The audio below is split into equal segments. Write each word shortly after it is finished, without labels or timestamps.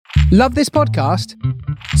Love this podcast?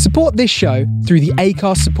 Support this show through the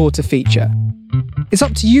Acast supporter feature. It's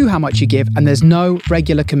up to you how much you give, and there's no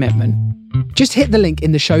regular commitment. Just hit the link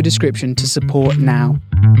in the show description to support now.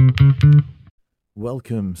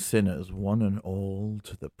 Welcome, sinners, one and all,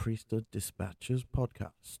 to the Priesthood Dispatches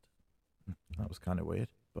podcast. That was kind of weird,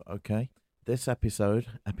 but okay. This episode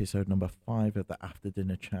number 5 of the After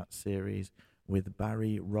Dinner Chat series with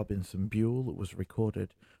Barrie Robinson-Bule, was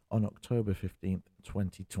recorded on October 15th,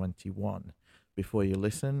 2021. Before you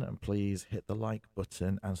listen, and please hit the like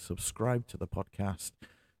button and subscribe to the podcast,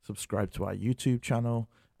 subscribe to our YouTube channel,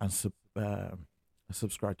 and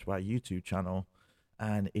subscribe to our YouTube channel.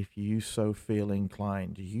 And if you so feel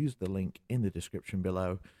inclined, use the link in the description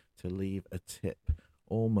below to leave a tip.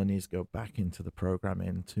 All monies go back into the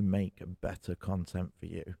programming to make better content for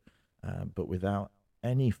you. But without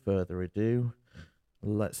any further ado,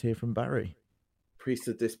 let's hear from Barrie.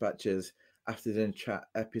 Priesthood Dispatches After Dinner Chat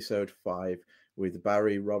episode 5 with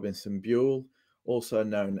Barrie Robinson-Bule, also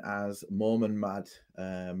known as MormonMad,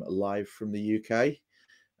 live from the UK.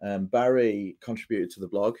 Barrie contributed to the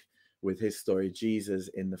blog with his story, Jesus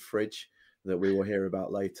in the Fridge, that we will hear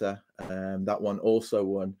about later. That one also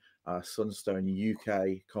won our Sunstone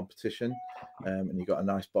UK competition, and he got a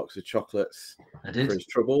nice box of chocolates for his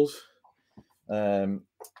troubles.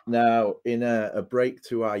 Now, in a break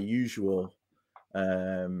to our usual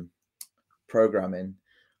programming,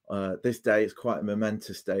 this day is quite a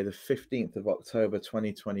momentous day, the 15th of October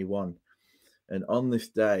 2021. And on this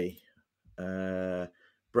day,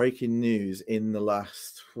 breaking news in the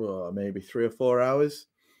last maybe 3 or 4 hours,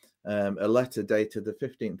 a letter dated the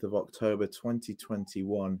 15th of October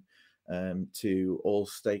 2021 to all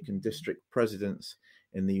stake and district presidents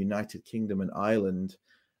in the United Kingdom and Ireland,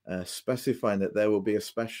 specifying that there will be a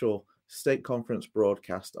special state conference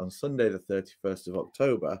broadcast on Sunday the 31st of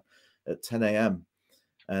October at 10 a.m.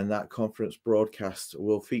 And that conference broadcast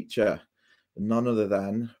will feature none other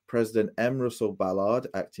than President M. Russell Ballard,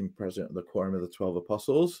 acting president of the Quorum of the 12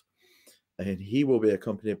 Apostles. And he will be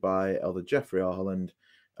accompanied by Elder Jeffrey R. Holland,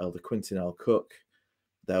 Elder Quintin L. Cook,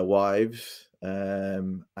 their wives,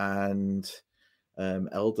 and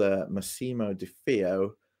Elder Massimo Di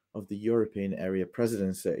Fio of the European Area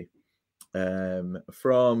Presidency.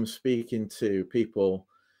 From speaking to people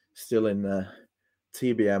still in the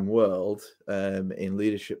TBM world, in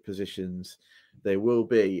leadership positions, they will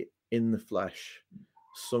be in the flesh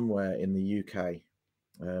somewhere in the UK,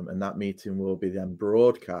 and that meeting will be then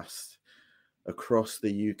broadcast across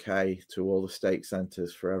the UK to all the stake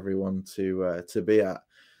centres for everyone to be at.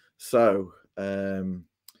 So I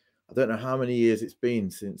don't know how many years it's been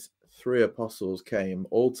since 3 apostles came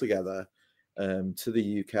all together to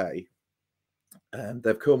the UK, and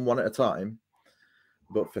they've come one at a time,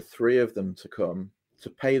 but for 3 of them to come to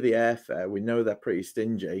pay the airfare, we know they're pretty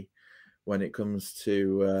stingy when it comes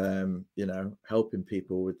to helping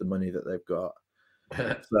people with the money that they've got.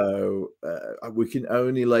 So we can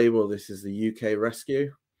only label this as the UK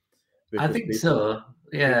rescue. I think so.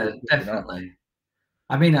 Yeah, definitely.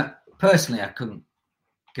 I mean, personally, I couldn't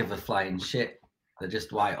give a flying shit. They're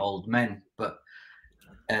just white old men, but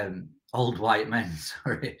old white men.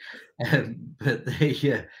 Sorry, but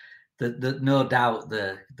the no doubt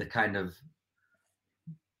the kind of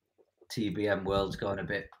TBM world's going a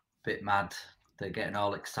bit mad. They're getting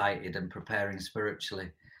all excited and preparing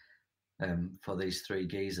spiritually for these 3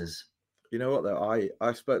 geezers. You know what, though?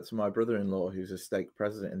 I spoke to my brother-in-law, who's a stake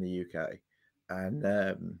president in the UK, and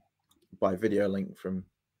by video link from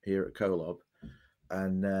here at Kolob,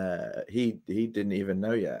 and he didn't even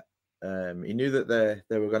know yet. He knew that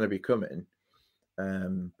they were going to be coming,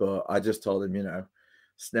 but I just told him,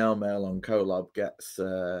 snail mail on Kolob gets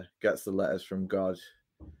the letters from God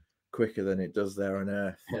quicker than it does there on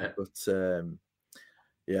Earth. Yeah. But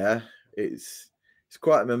it's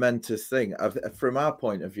quite a momentous thing. From our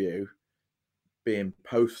point of view, being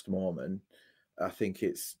post-Mormon, I think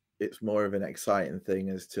it's more of an exciting thing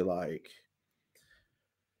as to like,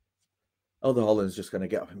 Elder Holland's just going to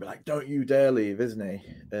get up and be like, "Don't you dare leave," isn't he?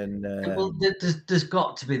 And well, there's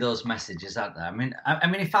got to be those messages out there. I mean,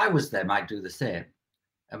 if I was them, I'd do the same.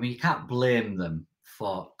 I mean, you can't blame them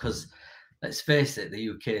because let's face it, the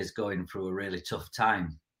UK is going through a really tough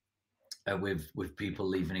time with people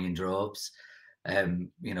leaving in droves.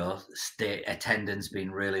 State attendance being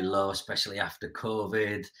really low, especially after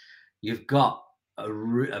COVID. You've got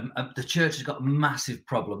the church has got a massive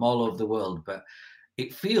problem all over the world, but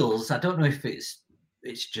it feels, I don't know if it's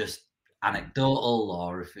just anecdotal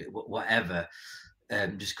or if it whatever,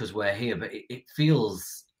 just because we're here, but it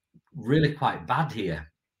feels really quite bad here.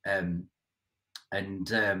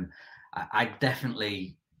 I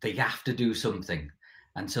definitely, they have to do something.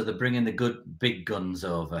 and so they're bringing the good big guns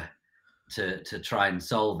over to try and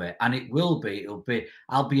solve it. And it'll be.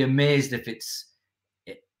 I'll be amazed if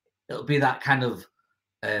it'll be that kind of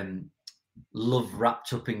love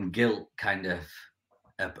wrapped up in guilt kind of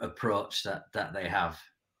approach that they have.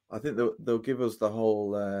 I think they'll give us the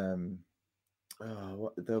whole.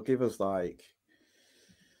 They'll give us like.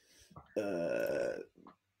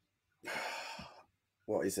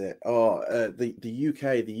 What is it?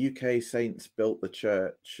 The UK saints built the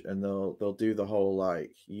church, and they'll do the whole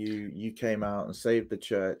like you came out and saved the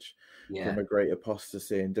church from a great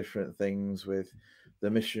apostasy and different things with the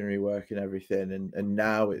missionary work and everything, and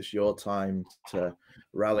now it's your time to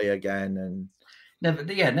rally again. And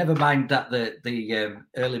never mind that the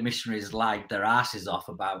early missionaries lied their asses off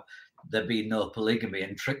about there being no polygamy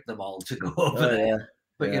and tricked them all to go over there. Yeah.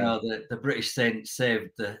 But you know, the British saints saved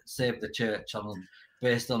the church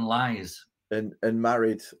based on lies. And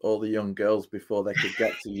married all the young girls before they could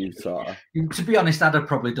get to Utah. To be honest, I'd have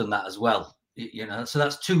probably done that as well. You know, so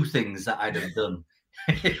that's two things that I'd have done.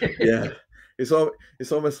 Yeah, it's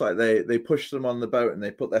almost like they pushed them on the boat and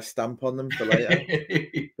they put their stamp on them for later.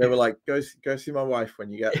 They were like, go see my wife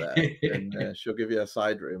when you get there, and she'll give you a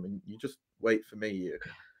side room, and you just wait for me. You.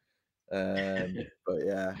 But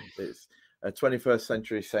yeah, it's 21st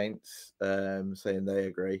Century Saints saying they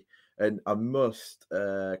agree. And I must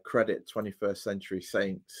credit 21st Century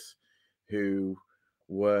Saints, who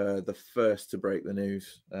were the first to break the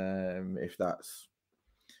news, if that's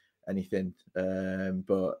anything.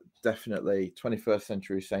 But definitely 21st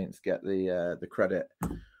Century Saints get the credit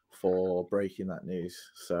for breaking that news.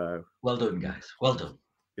 So well done, guys. Well done.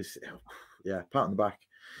 Pat on the back.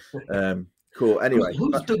 Cool. Anyway,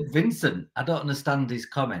 who's Doug Vincent? I don't understand his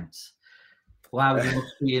comments. Wow, you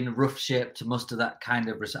must be in rough shape to muster that kind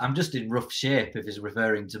of. I'm just in rough shape if he's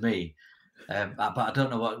referring to me, but I don't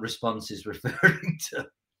know what response he's referring to.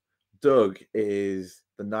 Doug is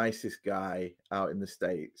the nicest guy out in the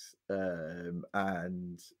States,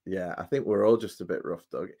 and yeah, I think we're all just a bit rough,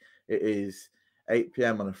 Doug. It is 8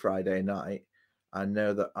 p.m. on a Friday night. I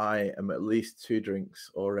know that I am at least 2 drinks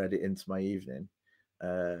already into my evening.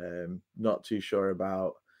 Not too sure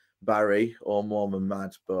about Barrie or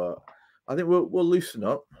MormonMad, but I think we'll loosen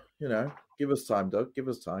up, you know. Give us time, Doug. Give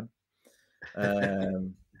us time.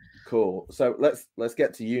 Cool. So let's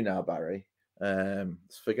get to you now, Barrie.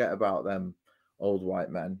 Let's forget about them old white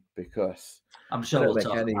men, because I'm sure they we'll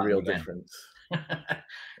don't make any real difference.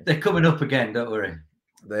 They're coming up again, don't worry.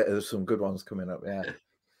 There's some good ones coming up,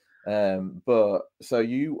 yeah. But so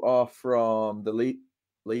you are from the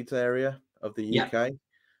Leeds area of the UK?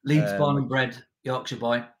 Leeds born and bred, Yorkshire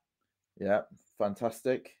boy. Yeah,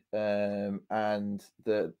 fantastic. And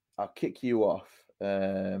I'll kick you off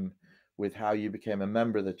with how you became a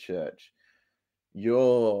member of the church.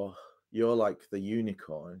 You're like the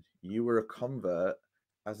unicorn. You were a convert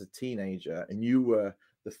as a teenager, and you were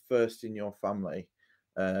the first in your family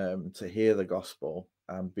to hear the gospel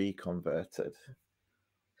and be converted.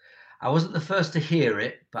 I wasn't the first to hear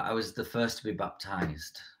it, but I was the first to be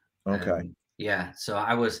baptized. Okay. So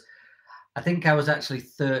I think I was actually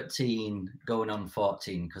 13 going on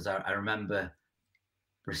 14, because I remember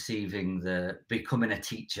becoming a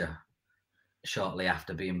teacher shortly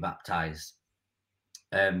after being baptized.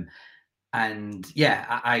 And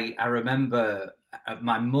yeah, I remember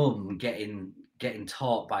my mum getting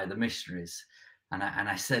taught by the missionaries, and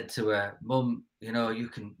I said to her, "Mum, you know, you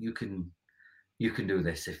can do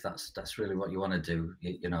this if that's really what you want to do.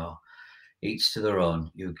 You know, each to their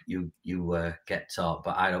own. You get taught,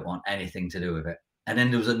 but I don't want anything to do with it." And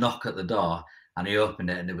then there was a knock at the door, and I opened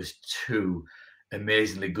it, and there was 2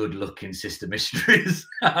 amazingly good-looking sister missionaries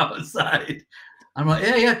outside. I'm like,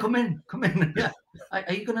 yeah, come in. Yeah,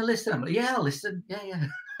 are you going to listen? I'm like, yeah, I'll listen. Yeah.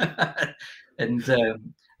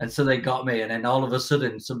 And so they got me, and then all of a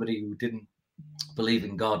sudden, somebody who didn't believe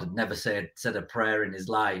in God, had never said a prayer in his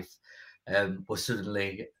life, was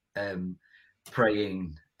suddenly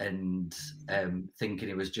praying and thinking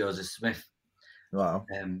he was Joseph Smith. Wow.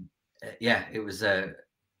 It was a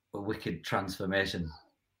wicked transformation.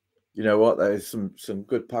 You know what? There is some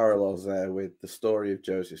good parallels there with the story of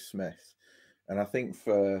Joseph Smith. And I think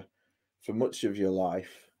for much of your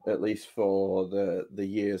life, at least for the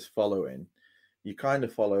years following, you kind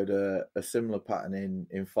of followed a similar pattern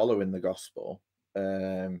in following the gospel.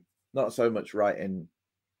 Not so much writing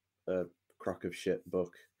a crock of shit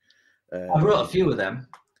book. I wrote a few of them.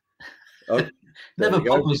 Oh, never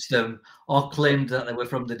published them or claimed that they were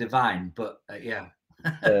from the divine, but yeah.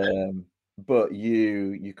 But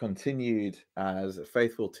you continued as a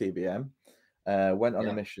faithful TBM, went on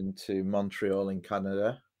a mission to Montreal in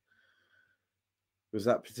Canada. Was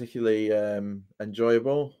that particularly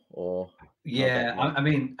enjoyable, or? Yeah, I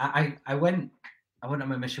mean, I went on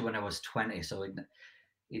my mission when I was 20, so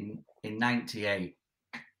in 98.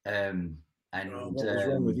 And what was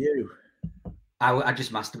wrong with you? I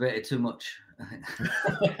just masturbated too much.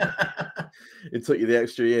 It took you the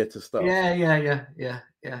extra year to stop.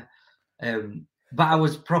 Yeah. But I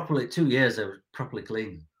was properly 2 years. I was properly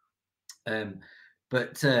clean.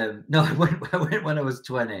 But no, I went when I was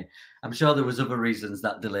 20. I'm sure there was other reasons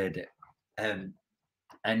that delayed it. I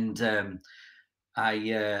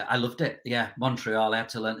loved it. Yeah, Montreal. I had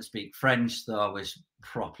to learn to speak French, though I was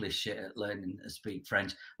properly shit at learning to speak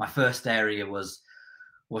French. My first area was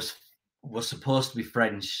supposed to be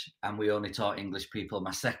French, and we only taught English people.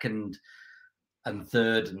 My second and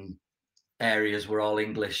third and areas were all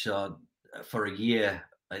English. So for a year,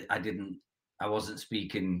 I wasn't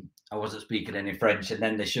speaking any French, and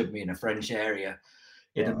then they shoved me in a French area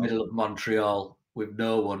in the middle of Montreal with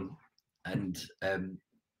no one, and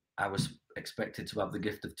I was expected to have the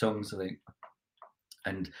gift of tongues, I think.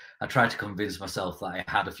 And I tried to convince myself that I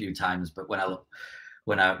had a few times, but when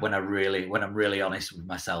I'm really honest with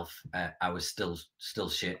myself, I was still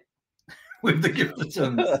shit with the gift of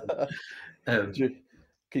tongues.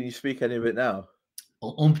 Can you speak any of it now?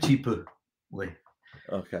 Un petit peu, oui.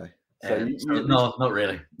 Okay. So no, not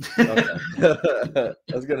really. Okay. I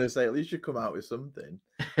was going to say, at least you come out with something.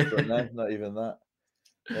 But no, not even that.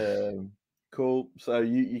 Cool. So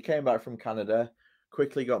you came back from Canada,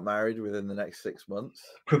 quickly got married within the next 6 months.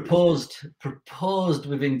 Proposed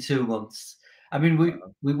within 2 months. I mean,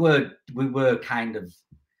 we were kind of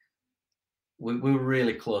we were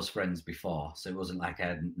really close friends before, so it wasn't like I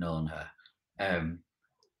hadn't known her.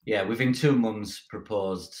 Yeah, within 2 months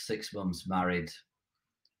proposed, 6 months married,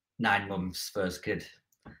 9 months first kid.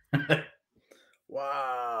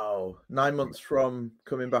 Wow. 9 months from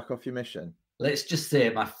coming back off your mission. Let's just say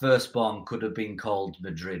my firstborn could have been called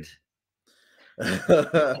Madrid.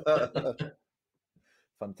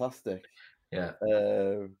 Fantastic. Yeah.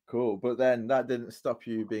 Cool. But then that didn't stop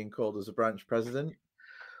you being called as a branch president?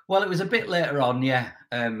 Well, it was a bit later on, yeah.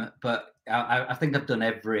 But I think I've done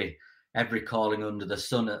every calling under the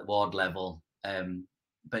sun at ward level.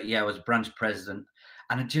 But yeah, I was branch president.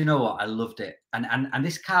 And do you know what? I loved it. And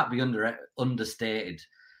this can't be understated.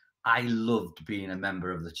 I loved being a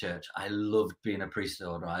member of the church. I loved being a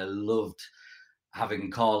priesthood. I loved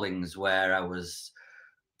having callings where I was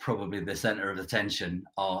probably the center of attention,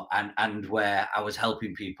 and where I was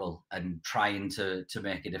helping people and trying to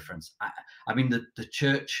make a difference. I mean, the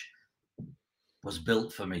church was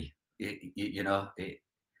built for me.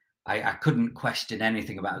 I couldn't question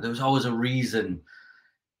anything about it. There was always a reason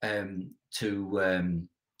to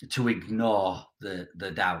ignore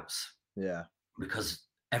the doubts. Yeah. Because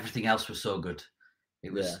everything else was so good.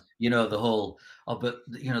 It was, the whole, but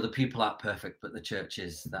the people aren't perfect, but the church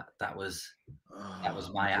is. That was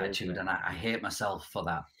my attitude, and I hate myself for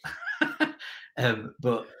that.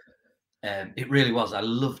 But it really was. I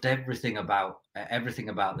loved everything about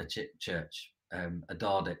the church.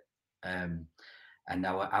 Adored it, and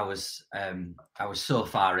I was so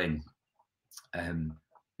far in.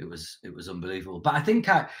 It was unbelievable. But I think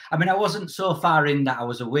I wasn't so far in that I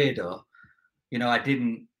was a weirdo.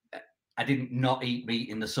 I didn't not eat meat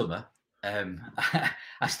in the summer.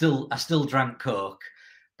 I still drank Coke,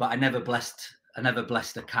 but I never blessed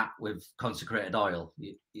a cat with consecrated oil.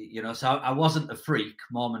 So I wasn't a freak,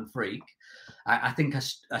 Mormon freak. I think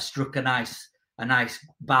I struck a nice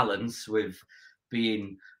balance with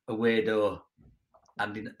being a weirdo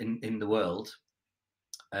and in the world.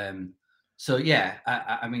 So yeah,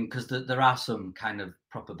 I mean, because there are some kind of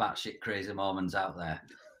proper batshit crazy Mormons out there.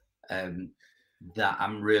 That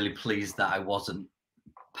I'm really pleased that I wasn't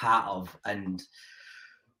part of, and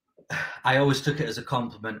I always took it as a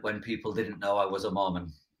compliment when people didn't know I was a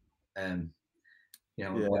Mormon. When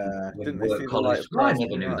we college, I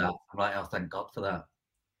never knew that. I'm like, oh, thank God for that.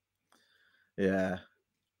 Yeah,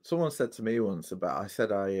 someone said to me once I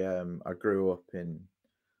said I grew up in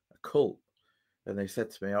a cult, and they said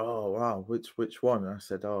to me, "Oh wow, which one?" And I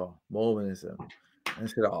said, "Oh, Mormonism." And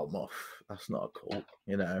they said, "Oh, Muff, that's not a cult,"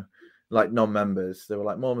 Like non-members, they were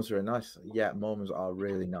like, Mormons are really nice. Yeah, Mormons are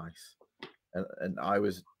really nice, and I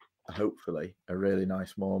was hopefully a really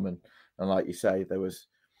nice Mormon. And like you say, there was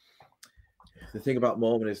the thing about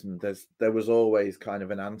Mormonism. There was always kind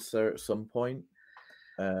of an answer at some point,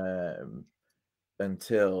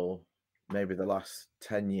 until maybe the last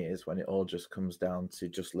 10 years when it all just comes down to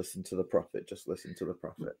just listen to the prophet. Just listen to the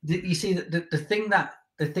prophet. You see, the thing that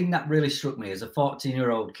really struck me as a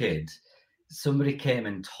 14-year-old kid. Somebody came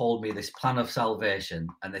and told me this plan of salvation,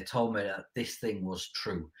 and they told me that this thing was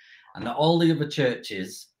true. and that all the other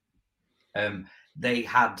churches, they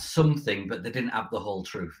had something, but they didn't have the whole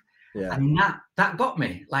truth. Yeah. And that got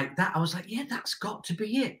me like that. I was like, yeah, that's got to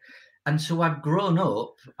be it. And so I've grown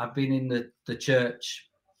up. I've been in the church.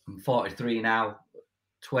 I'm 43 now,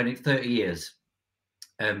 30 years.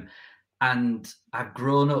 And I've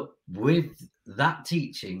grown up with that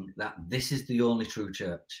teaching that this is the only true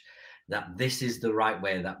church, that this is the right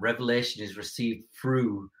way, that revelation is received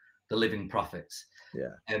through the living prophets.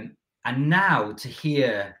 Yeah. And now to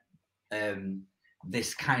hear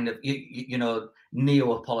this kind of, you know,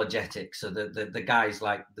 neo-apologetics, so the guys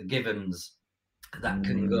like the Givens that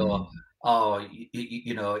can go, oh,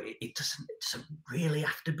 you know, it doesn't really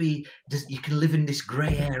have to be, you can live in this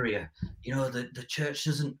gray area. You know, the church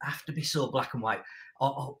doesn't have to be so black and white,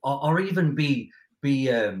 or even be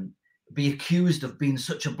accused of being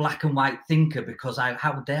such a black and white thinker, because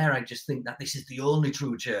how dare I just think that this is the only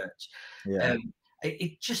true church. Yeah.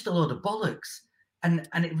 It's just a load of bollocks. And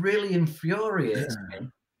it really infuriates me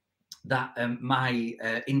that my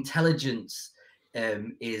intelligence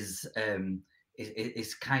is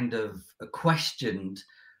kind of questioned,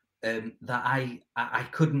 that I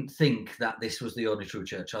couldn't think that this was the only true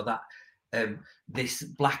church, or that this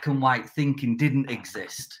black and white thinking didn't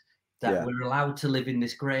exist, that we're allowed to live in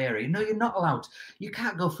this grey area. No, you're not allowed. You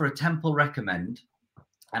can't go for a temple recommend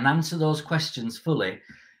and answer those questions fully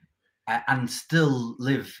and still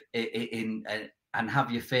live in and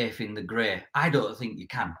have your faith in the grey. I don't think you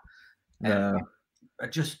can. No. I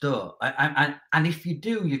just don't. And if you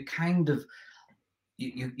do, you kind of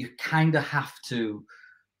have to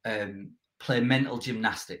play mental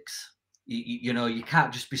gymnastics. You know, you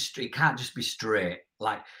can't just be straight. It can't just be straight.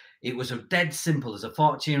 Like, it was a dead simple. As a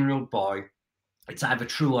 14-year-old boy, it's either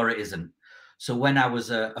true or it isn't. So when I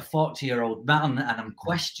was a 40-year-old man and I'm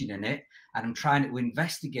questioning it and I'm trying to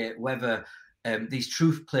investigate whether these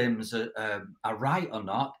truth claims are right or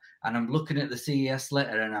not, and I'm looking at the CES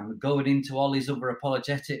letter and I'm going into all these other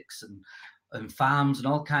apologetics and farms and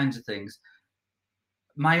all kinds of things,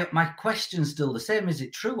 my question's still the same. Is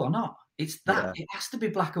it true or not? It's that it has to be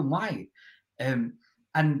black and white. And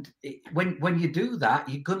when you do that,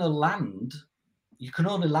 you're going to land, you can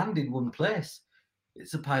only land in one place.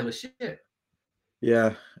 It's a pile of shit.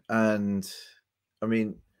 Yeah. And I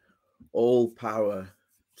mean, all power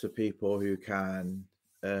to people who can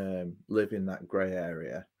live in that grey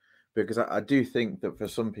area, because I do think that for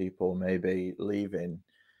some people, maybe leaving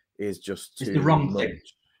is just too the wrong much. thing.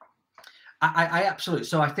 I absolutely.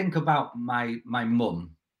 So I think about my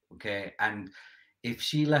mum, okay, and if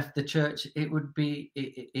she left the church, it would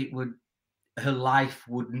her life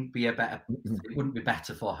wouldn't be it wouldn't be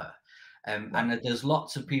better for her. And there's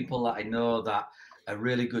lots of people that I know that are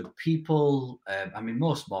really good people. I mean,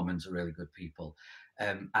 most Mormons are really good people,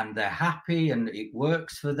 and they're happy and it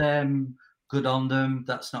works for them. Good on them.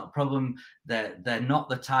 That's not a problem. They're not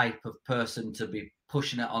the type of person to be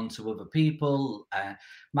pushing it onto other people.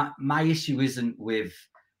 My issue isn't with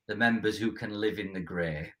the members who can live in the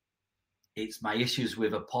grey. It's my issues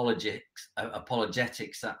with apologetics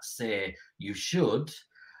that say you should,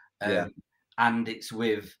 and it's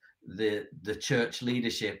with the church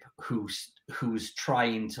leadership who's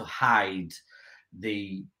trying to hide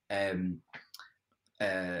the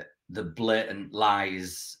blatant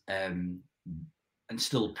lies and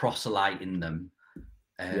still proselyting them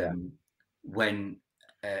when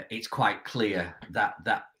it's quite clear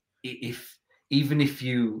that if even if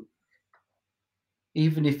you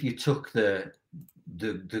took the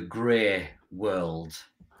grey world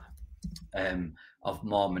of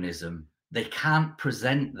Mormonism, they can't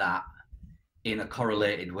present that in a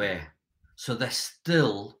correlated way. So they're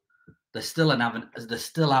still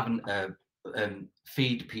having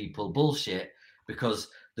feed people bullshit, because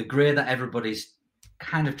the grey that everybody's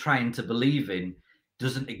kind of trying to believe in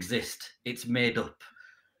doesn't exist. It's made up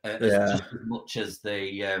just as much as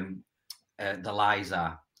the lies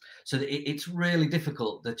are. So it's really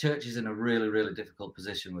difficult. The church is in a really, really difficult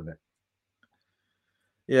position with it.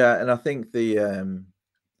 Yeah, and I think the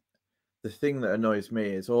thing that annoys me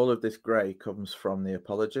is all of this grey comes from the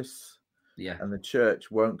apologists. Yeah. And the church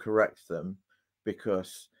won't correct them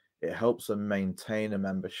because it helps them maintain a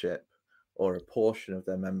membership or a portion of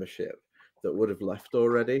their membership that would have left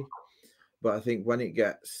already. But I think when it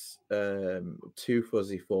gets too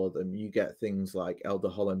fuzzy for them, you get things like Elder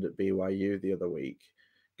Holland at BYU the other week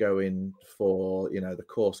going for, the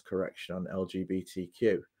course correction on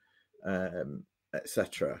LGBTQ,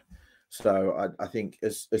 etc. So I think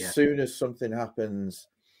as soon as something happens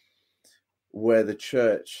where the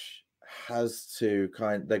church has to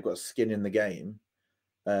they've got skin in the game,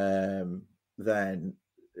 then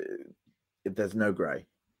there's no grey.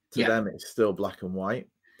 to them it's still black and white.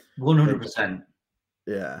 100%.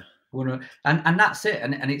 Yeah. And that's it.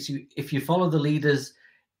 And it's, if you follow the leaders,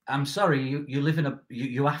 I'm sorry, you live in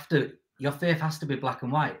you have to, your faith has to be black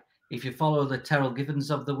and white. If you follow the Terrell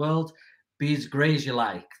Givens of the world, be as grey as you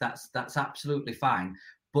like. That's absolutely fine.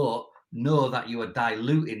 But know that you are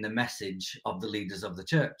diluting the message of the leaders of the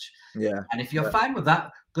church. Yeah. And if you're fine with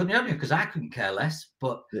that, good on you, because I couldn't care less.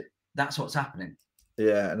 But that's what's happening.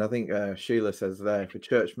 Yeah, and I think Sheila says there, if a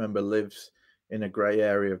church member lives in a grey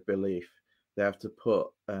area of belief, they have to put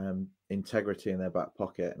integrity in their back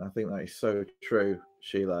pocket. And I think that is so true,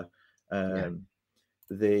 Sheila. The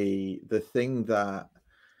thing that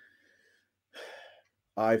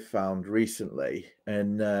I found recently,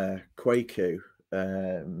 and Kwaku,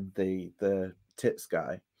 the tits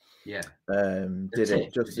guy, did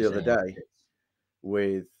it just the other day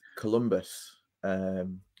with Columbus,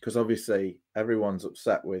 because obviously everyone's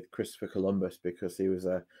upset with Christopher Columbus because he was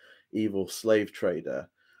a evil slave trader,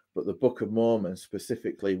 but the Book of Mormon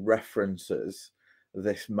specifically references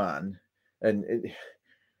this man. And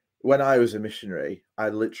when I was a missionary, I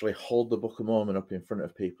literally hold the Book of Mormon up in front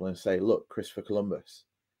of people and say, look, Christopher Columbus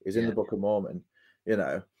is in the Book of Mormon, you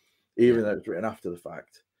know, even though it's written after the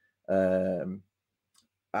fact. But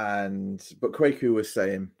Kwaku was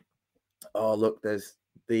saying, oh, look, there's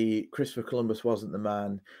the Christopher Columbus wasn't the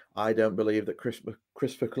man. I don't believe that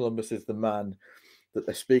Christopher Columbus is the man that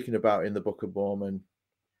they're speaking about in the Book of Mormon.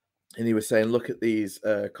 And he was saying, look at these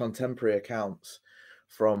contemporary accounts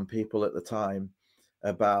from people at the time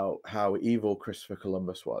about how evil Christopher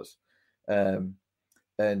Columbus was, and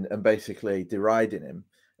basically deriding him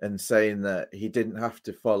and saying that he didn't have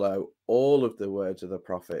to follow all of the words of the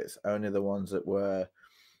prophets, only the ones that were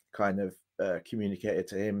kind of communicated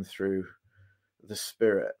to him through the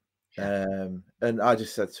Spirit. And I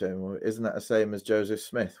just said to him, well, isn't that the same as Joseph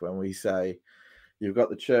Smith when we say, you've got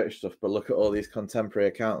the church stuff, but look at all these contemporary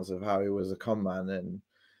accounts of how he was a con man and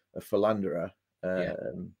a philanderer.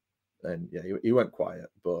 And he went quiet,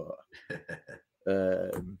 but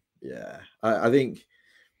I think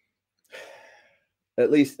at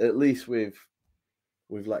least we've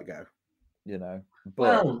let go, you know.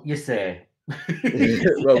 But, well, you say.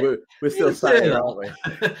 Well, we're still saying, aren't we?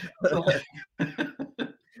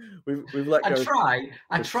 We've let go.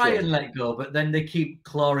 I try and let go, but then they keep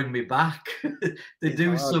clawing me back. They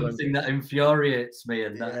do something that infuriates me.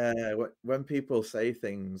 And when people say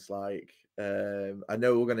things like, I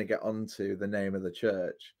know we're going to get onto the name of the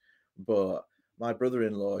church, but my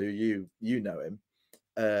brother-in-law, who you know him,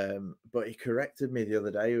 but he corrected me the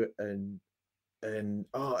other day, and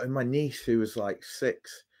my niece, who was like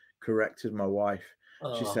 6, corrected my wife.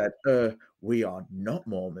 She said, we are not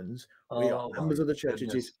Mormons. We are members of the Church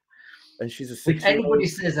of Jesus. And she's a 6-year-old. If anybody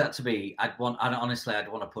says that to me, I'd want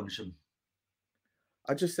to punch them.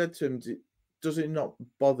 I just said to him, does it not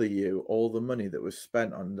bother you all the money that was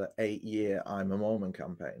spent on the 8-year I'm a Mormon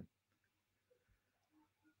campaign?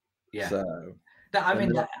 Yeah. So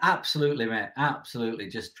that absolutely, mate. Absolutely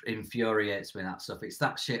just infuriates me, that stuff. It's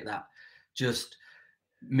that shit that just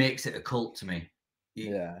makes it a cult to me.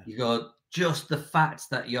 You go, just the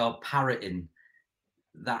fact that you're parroting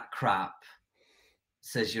that crap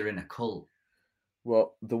says you're in a cult.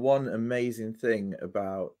 Well, the one amazing thing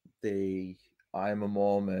about the I'm a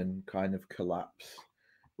Mormon kind of collapse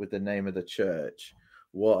with the name of the church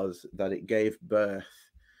was that it gave birth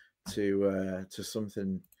to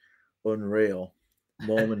something unreal,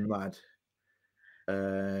 MormonMad.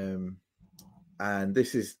 And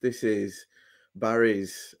this is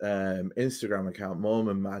Barrie's Instagram account,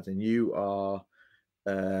 MormonMad, and you are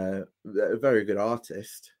a very good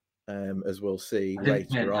artist, as we'll see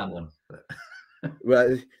later on.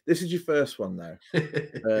 Well, this is your first one though.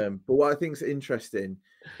 But what I think is interesting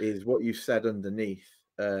is what you said underneath,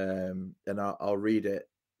 and I'll read it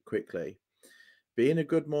quickly. Being a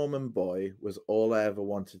good Mormon boy was all I ever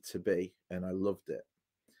wanted to be, and I loved it.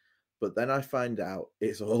 But then I find out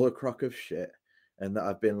it's all a crock of shit, and that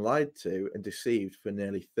I've been lied to and deceived for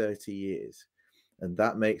nearly 30 years. And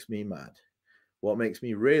that makes me mad. What makes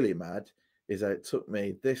me really mad is that it took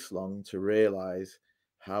me this long to realize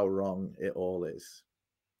how wrong it all is.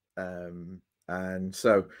 And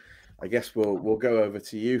so I guess we'll go over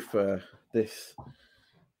to you for this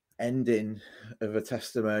ending of a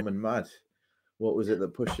testimony. And Mad, what was it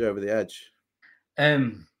that pushed you over the edge?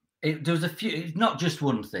 There was a few. It's not just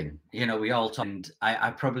one thing. You know, we all talked.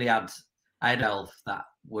 I probably had elf that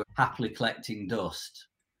were happily collecting dust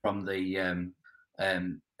from the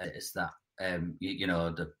it's that you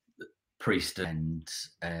know, the priest and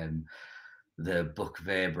the Book of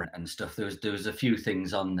Abraham and stuff. There was a few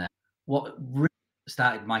things on there. What really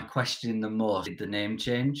started my questioning them more, did the name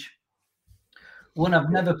change. One, I've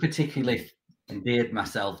never particularly endeared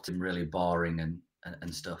myself to really boring and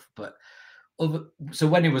stuff, but so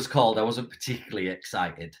when it was called, I wasn't particularly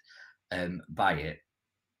excited by it,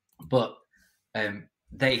 but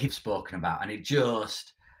they have spoken about, and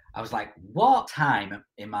I was like, what time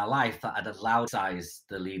in my life that I'd allowed size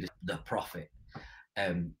the leader, the prophet,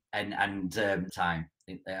 time, I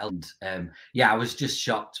was just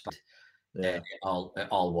shocked by it all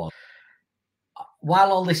was.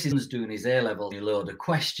 While all this is doing his A-level, a load of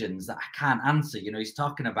questions that I can't answer. He's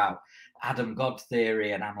talking about Adam God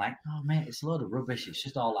theory, and I'm like, oh mate, it's a load of rubbish. It's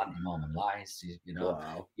just all anti-Mormon lies.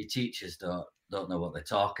 Wow. Your teachers don't know what they're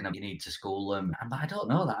talking about. You need to school them. I'm like, I don't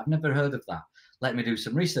know that. I've never heard of that. Let me do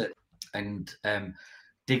some research and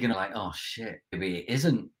digging. Like, oh shit, maybe it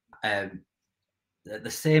isn't. At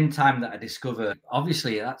the same time that I discovered,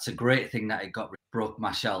 obviously, that's a great thing that it broke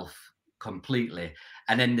my shelf completely,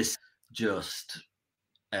 and then this just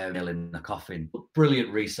nail in the coffin.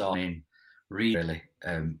 Brilliant resource, really,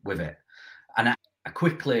 with it. And I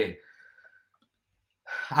quickly,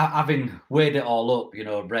 having weighed it all up,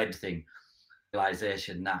 read thing,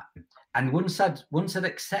 realization that, and once I'd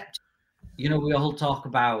accepted, we all talk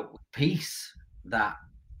about peace, that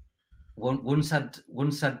once I'd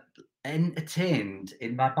entertained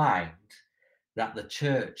in my mind that the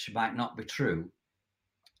church might not be true,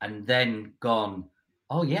 and then gone,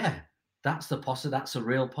 oh yeah, that's a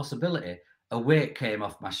real possibility. A weight came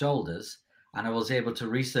off my shoulders, and I was able to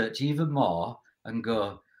research even more and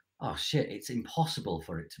go, oh shit, it's impossible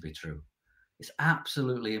for it to be true. It's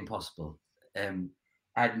absolutely impossible. It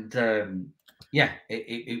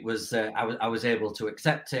was. I was able to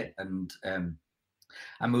accept it and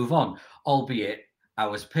move on. Albeit, I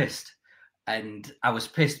was pissed, and I was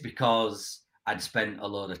pissed because I'd spent a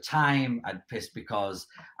lot of time. I'd pissed because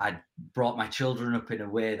I'd brought my children up in a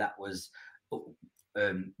way that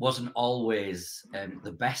wasn't always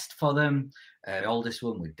the best for them. The oldest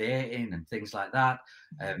one with dating and things like that.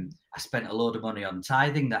 I spent a load of money on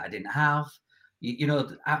tithing that I didn't have.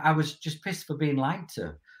 I was just pissed for being lied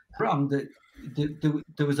to. There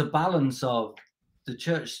was a balance of the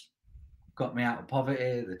church got me out of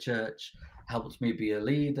poverty. The church helped me be a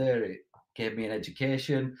leader. It gave me an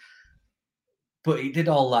education. But it did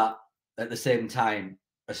all that at the same time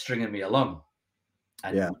as stringing me along.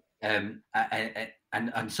 And,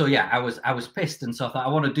 so I was pissed, and so I thought, I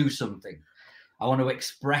want to do something. I want to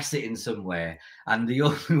express it in some way. And the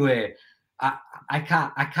only way I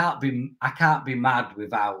can't be mad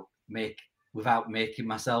without making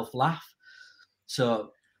myself laugh.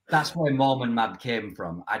 So that's where MormonMad came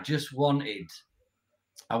from. I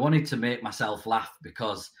wanted to make myself laugh,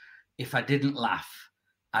 because if I didn't laugh,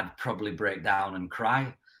 I'd probably break down and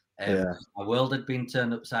cry. My world had been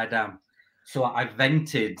turned upside down. So I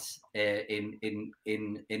vented in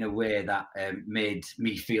a way that made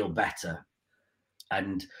me feel better,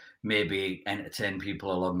 and maybe entertain people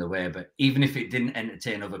along the way. But even if it didn't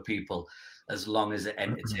entertain other people, as long as it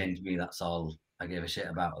entertained me, that's all I gave a shit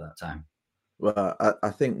about at that time. Well, I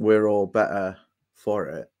think we're all better for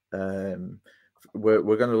it. We're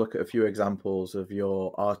going to look at a few examples of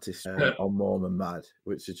your artistry on MormonMad,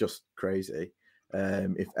 which is just crazy.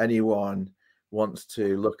 If anyone wants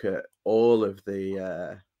to look at all of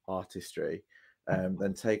the artistry,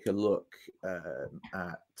 then take a look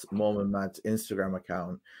at MormonMad's Instagram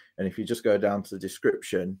account. And if you just go down to the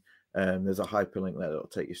description, there's a hyperlink there that'll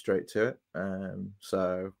take you straight to it.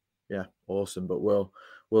 So yeah, awesome. But we'll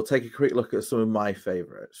take a quick look at some of my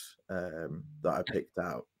favorites that I picked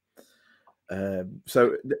out.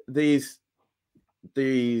 So these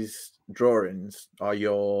drawings are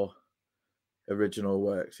your original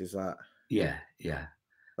works, is that? Yeah.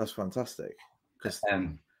 That's fantastic. This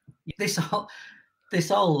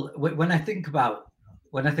all when I think about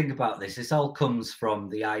this, this all comes from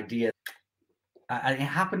the idea. And it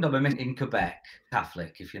happened on in Quebec,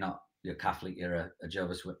 Catholic. If you're Catholic, you're a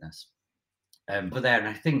Jehovah's Witness. But there, and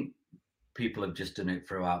I think people have just done it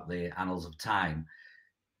throughout the annals of time.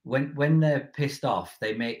 When they're pissed off,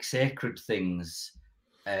 they make sacred things.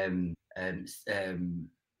 They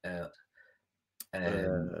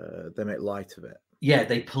make light of it. Yeah,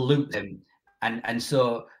 they pollute them, and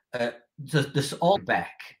so the all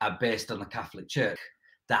Quebec are based on the Catholic Church.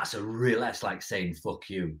 That's like saying fuck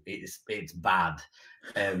you. It's bad.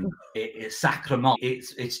 It's sacrament.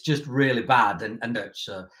 It's just really bad, and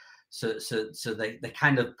so they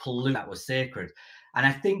kind of pollute that was sacred, and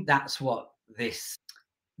I think that's what this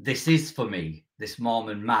is for me. This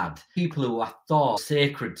MormonMad, people who I thought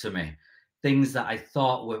sacred to me, things that I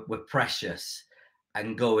thought were precious,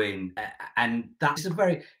 and going, and that's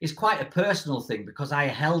it's quite a personal thing, because I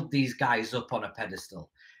held these guys up on a pedestal.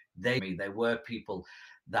 They were people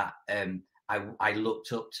that I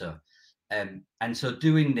looked up to, and so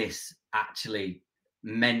doing this actually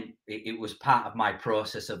meant it was part of my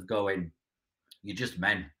process of going, you're just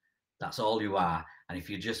men, that's all you are, and if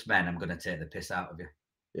you're just men, I'm going to take the piss out of you.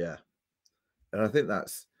 Yeah. And I think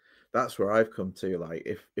that's where I've come to. Like,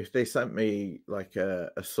 if they sent me like a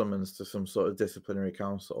summons to some sort of disciplinary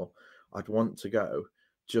council, I'd want to go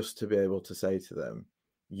just to be able to say to them,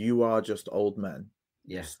 you are just old men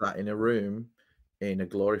sat in a room in a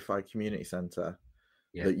glorified community centre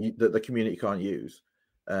that the community can't use.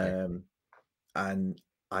 And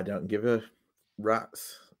I don't give a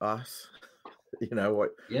rat's ass, you know,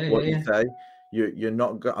 what you say. You're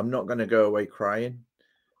not I'm not going to go away crying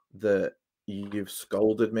that you've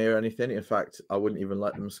scolded me or anything. In fact, I wouldn't even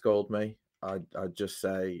let them scold me. I'd just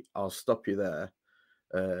say, I'll stop you there.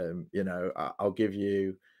 You know, I'll give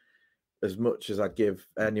you as much as I'd give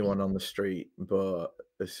anyone on the street, but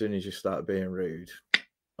as soon as you start being rude,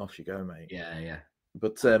 off you go, mate. Yeah.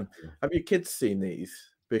 But have your kids seen these?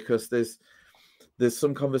 Because there's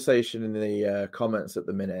some conversation in the comments at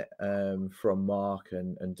the minute from Mark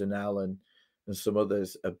and Danelle and some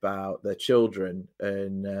others about their children,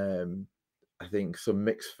 and I think some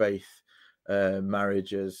mixed faith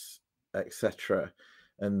marriages, etc.,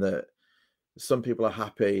 and that some people are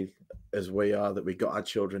happy, as we are, that we got our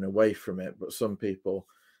children away from it, but some people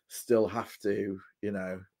still have to, you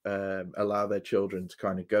know, allow their children to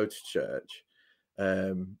kind of go to church.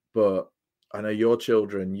 But I know your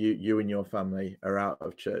children, you and your family are out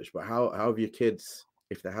of church, but how have your kids,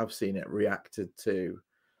 if they have seen it, reacted to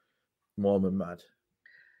MormonMad?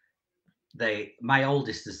 My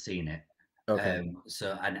oldest has seen it. Okay.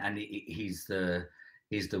 So and he's the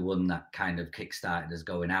one that kind of kickstarted us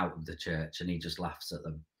going out of the church, and he just laughs at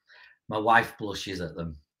them. My wife blushes at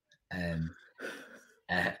them, and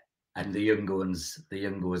the younger ones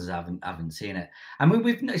haven't seen it. I mean,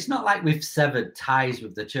 it's not like we've severed ties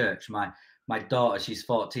with the church. My daughter, she's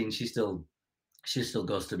 14. She still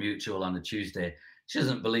goes to Mutual on a Tuesday. She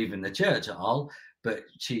doesn't believe in the church at all, but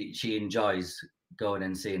she enjoys going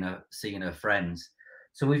and seeing her friends.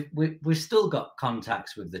 So we've still got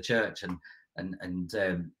contacts with the church, and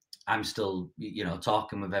I'm still, you know,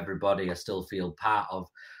 talking with everybody. I still feel part of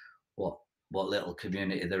what little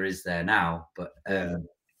community there is there now. But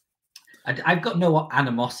I've got no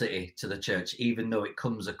animosity to the church, even though it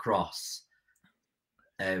comes across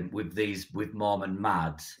with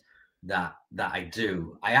MormonMad that I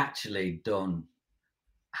do. I actually don't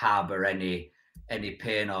harbour any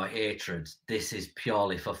pain or hatred. This is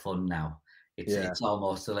purely for fun now. It's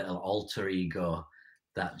almost a little alter ego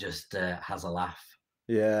that just has a laugh.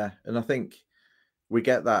 Yeah, and I think we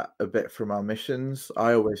get that a bit from our missions.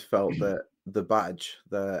 I always felt that the badge,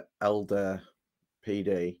 the Elder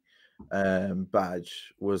PD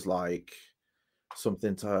badge, was like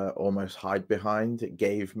something to almost hide behind. It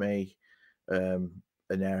gave me an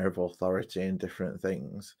air of authority in different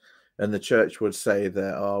things. And the church would say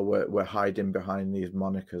that, oh, we're hiding behind these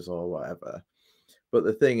monikers or whatever. But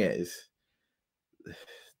the thing is,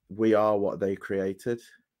 we are what they created.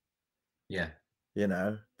 Yeah. You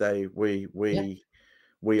know,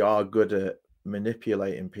 we are good at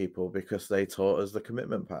manipulating people because they taught us the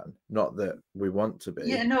commitment pattern. Not that we want to be.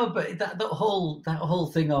 Yeah, no, but that whole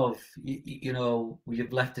thing of you know,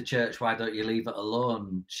 you've left the church, why don't you leave it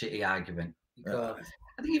alone? Shitty argument. I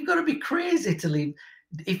think you've got to be crazy to leave.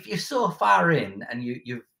 If you're so far in and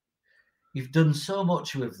you've done so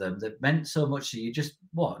much with them, they've meant so much to you, just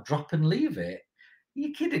drop and leave it? Are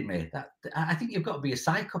you kidding me? I think you've got to be a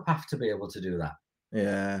psychopath to be able to do that.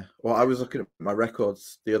 Yeah. Well, I was looking at my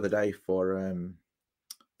records the other day for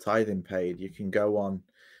tithing paid. You can go on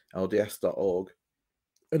lds.org,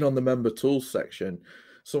 and on the member tools section,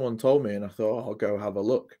 someone told me, and I thought, I'll go have a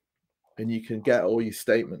look. And you can get all your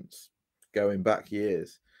statements going back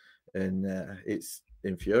years, and it's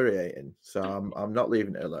infuriating. So I'm not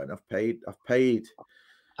leaving it alone. I've paid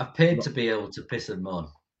to be able to piss and moan.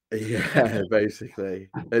 Yeah, basically.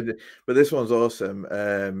 But this one's awesome.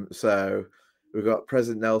 So we've got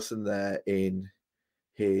President Nelson there in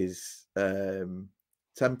his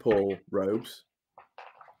temple robes,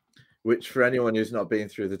 which, for anyone who's not been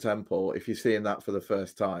through the temple, if you're seeing that for the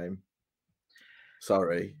first time,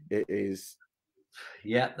 sorry, it is.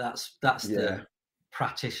 Yeah, that's the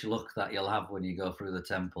prattish look that you'll have when you go through the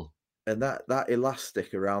temple. And that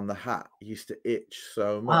elastic around the hat used to itch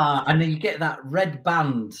so much. And then you get that red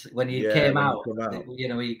band when you came out. You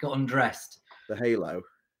know, when you got undressed. The halo.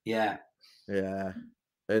 Yeah. Yeah.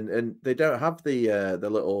 and they don't have the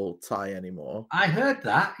little tie anymore. I heard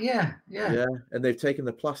that. Yeah. Yeah, and they've taken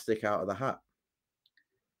the plastic out of the hat.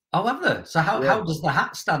 Oh, have they? So Yeah, how does the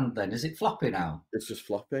hat stand then? Is it floppy now? it's just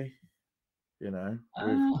floppy. You know,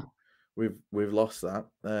 Ah, we've lost that.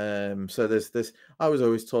 So there's this. I was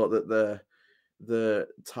always taught that the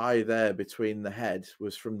tie there between the head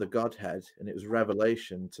was from the Godhead, and it was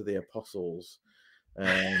revelation to the apostles,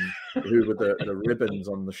 who were the ribbons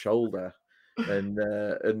on the shoulder.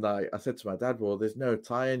 And like I said to my dad, well, there's no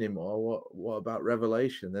tie anymore. What about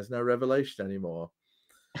revelation? There's no revelation anymore.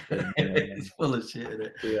 And it's full of shit, isn't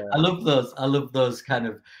it? yeah, I love those kind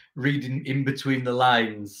of reading in between the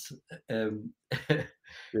lines, um,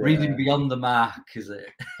 reading yeah. beyond the mark, is it?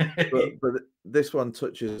 But this one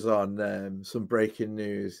touches on some breaking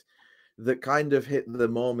news that kind of hit the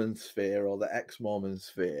Mormon sphere or the ex-Mormon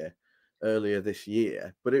sphere earlier this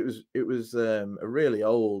year. But it was a really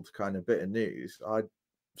old kind of bit of news. I'd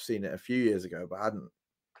seen it a few years ago, but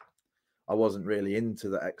I wasn't really into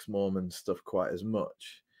the ex-Mormon stuff quite as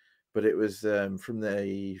much. But it was from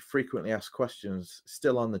the frequently asked questions,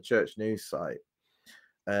 still on the church news site,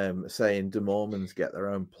 saying, "Do Mormons get their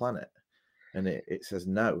own planet?" And it says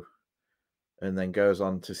no, and then goes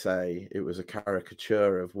on to say it was a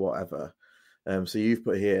caricature of whatever. So you've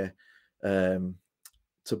put here,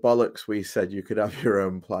 to bollocks, we said you could have your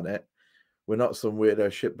own planet. We're not some weirdo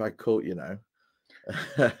shitbag cult, you know.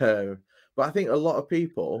 But I think a lot of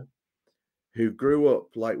people who grew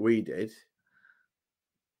up like we did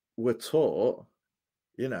were taught,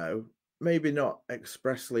 you know, maybe not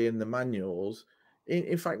expressly in the manuals.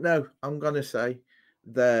 In fact, no, I'm going to say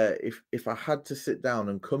that if I had to sit down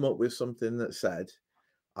and come up with something that said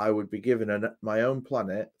I would be given my own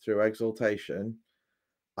planet through exaltation,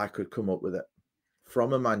 I could come up with it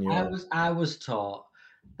from a manual. I was taught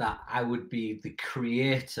that I would be the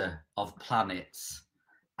creator of planets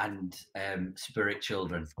and spirit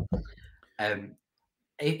children.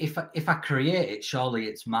 If I create it, surely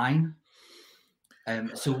it's mine.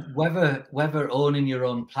 So whether owning your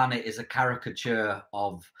own planet is a caricature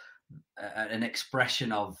of an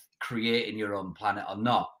expression of creating your own planet or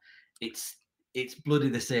not, it's bloody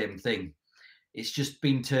the same thing. It's just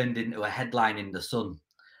been turned into a headline in the Sun.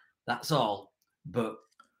 That's all. But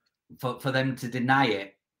for them to deny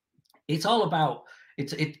it, it's all about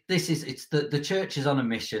it's the church is on a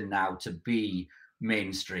mission now to be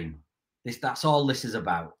mainstream. That's all this is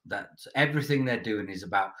about. That everything they're doing is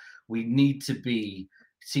about, we need to be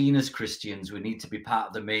seen as Christians, we need to be part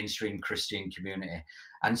of the mainstream Christian community.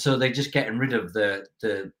 And so they're just getting rid of the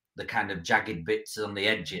kind of jagged bits on the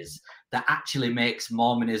edges that actually makes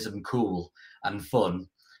Mormonism cool and fun.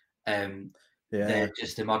 They're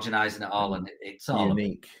just homogenizing it all, and it's all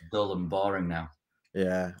unique, dull and boring now.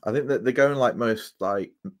 Yeah, I think that they're going like most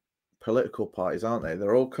like political parties, aren't they?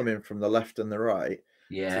 They're all coming from the left and the right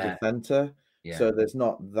to the center. Yeah. So there's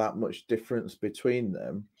not that much difference between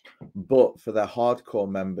them. But for their hardcore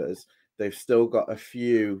members, they've still got a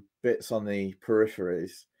few bits on the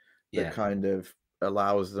peripheries that kind of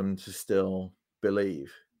allows them to still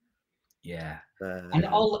believe. Yeah. And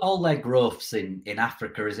all their growth's in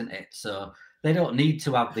Africa, isn't it? So they don't need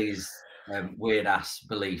to have these weird ass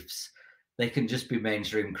beliefs. They can just be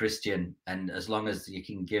mainstream Christian, and as long as you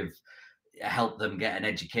can help them get an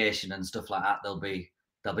education and stuff like that, there'll be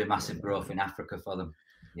massive growth in Africa for them.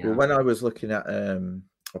 Well, when I was looking at,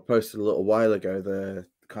 I posted a little while ago the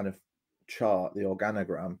kind of chart, the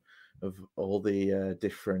organogram of all the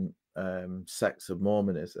different sects of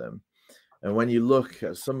Mormonism, and when you look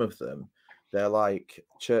at some of them, they're like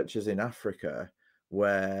churches in Africa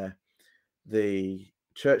where the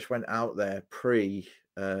church went out there pre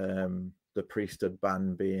the priesthood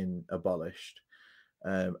ban being abolished,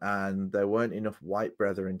 and there weren't enough white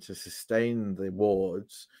brethren to sustain the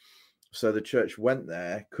wards, so the church went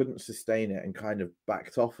there, couldn't sustain it, and kind of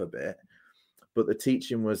backed off a bit, but the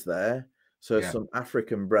teaching was there, so some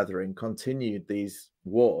African brethren continued these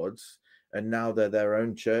wards, and now they're their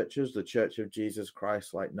own churches, the Church of Jesus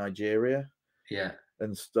Christ, like Nigeria,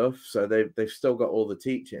 and stuff. So they've still got all the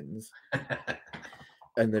teachings,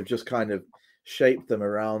 and they've just kind of shaped them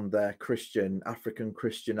around their African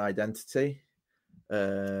Christian identity,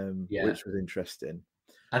 which was interesting.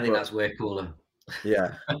 I think that's way cooler.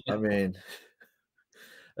 Yeah, I mean,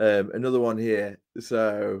 another one here.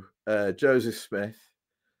 So Joseph Smith,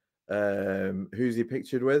 who's he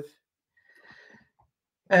pictured with?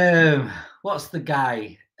 What's the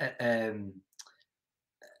guy?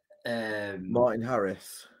 Martin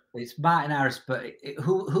Harris. It's Martin Harris, but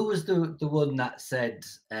who was the one that said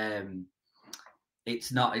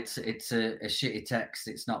it's not? It's a shitty text.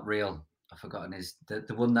 It's not real. I've forgotten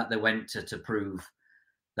the one that they went to prove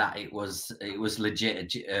that it was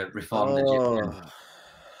legit, reformed Egyptian.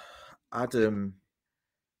 Adam.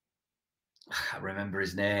 I can't remember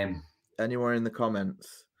his name. Anywhere in the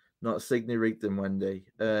comments? Not Signe Rigdon, Wendy.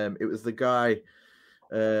 It was the guy.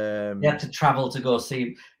 He had to travel to go see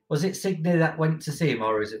him. Was it Signe that went to see him,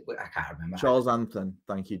 or is it? I can't remember. Charles Anthony.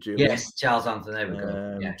 Thank you, Julian. Yes, Charles Anthony. There we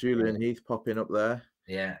go. Yeah. Julian Heath popping up there.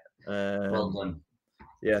 Yeah. Well done.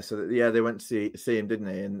 Yeah. So they went to see him, didn't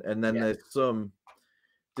they? And then there's some.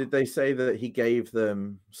 Did they say that he gave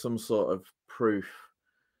them some sort of proof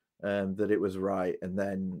that it was right, and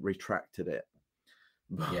then retracted it?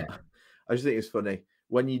 But yeah. I just think it's funny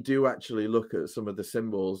when you do actually look at some of the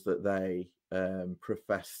symbols that they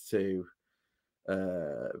profess to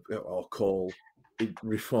or call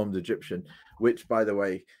Reformed Egyptian, which, by the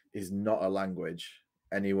way, is not a language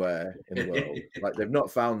anywhere in the world. Like, they've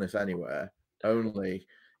not found this anywhere, only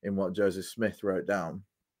in what Joseph Smith wrote down.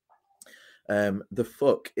 The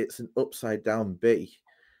fuck, it's an upside down B.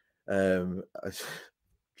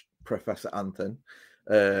 Professor Anthony.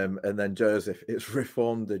 And then Joseph, it's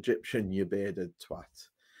Reformed Egyptian, you bearded twat.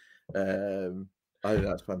 I think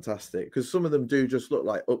that's fantastic, because some of them do just look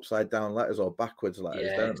like upside down letters or backwards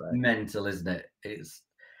letters, don't they? Mental, isn't it?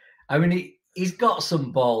 I mean, he's got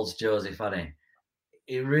some balls, Joseph, hasn't he?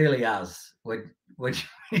 He really has. When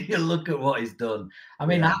you look at what he's done, I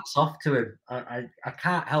mean, hats off to him. I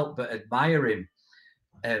can't help but admire him.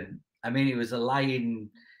 I mean, he was a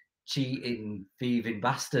lying, cheating, thieving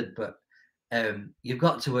bastard, but you've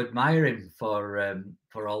got to admire him for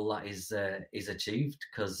all that he's achieved.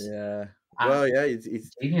 Because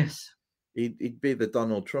he's genius. He'd be the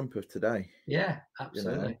Donald Trump of today. Yeah,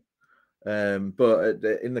 absolutely. But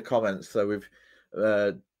in the comments, so we've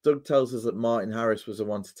Doug tells us that Martin Harris was the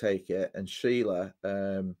one to take it, and Sheila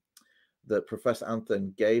that Professor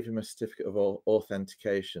Anthony gave him a certificate of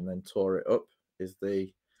authentication, then tore it up. Is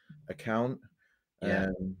the account?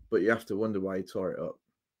 But you have to wonder why he tore it up.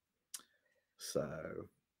 So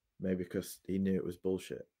maybe because he knew it was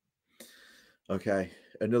bullshit. Okay,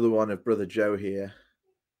 another one of Brother Joe here,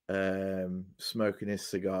 smoking his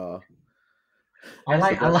cigar. I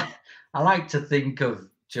like to think of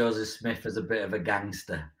Joseph Smith as a bit of a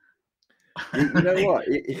gangster. You know what?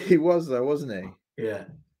 He was, though, wasn't he? Yeah.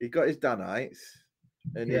 He got his Danites,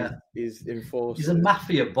 and he's enforced. He's a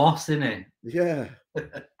mafia boss, isn't he? Yeah.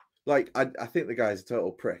 Like, I think the guy's a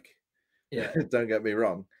total prick. Yeah. Don't get me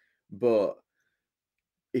wrong. But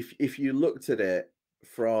if you looked at it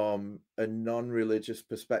from a non-religious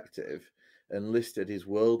perspective and listed his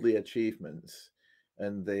worldly achievements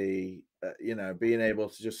and the being able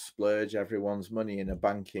to just splurge everyone's money in a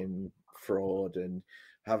banking fraud and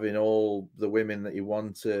having all the women that he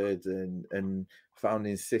wanted and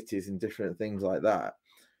founding cities and different things like that,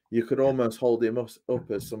 you could almost hold him up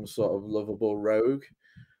as some sort of lovable rogue.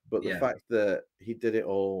 But the fact that he did it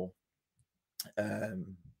all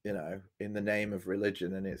in the name of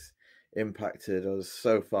religion, and it's impacted us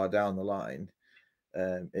so far down the line,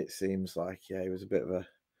 it seems like he was a bit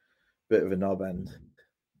of a knob end.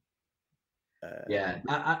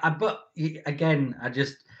 But again,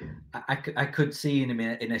 I could see him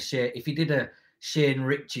in a Shane. If he did a Shane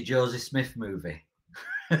Ritchie Joseph Smith movie,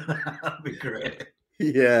 that'd be great.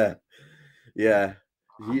 Yeah.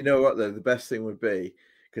 You know what though? The best thing would be,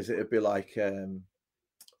 because it'd be like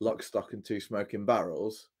Lock, Stock, and Two Smoking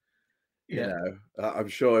Barrels. You know, I'm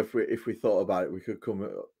sure if we thought about it, we could come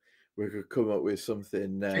up with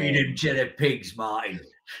something. Feed him cheddar pigs, Martin.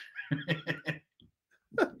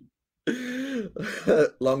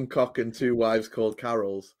 Long cock and two wives called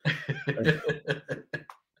Carols.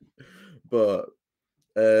 But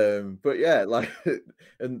yeah, like,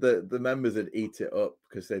 and the members would eat it up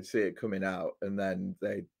because they'd see it coming out, and then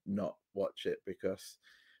they'd not watch it because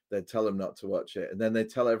they'd tell them not to watch it, and then they'd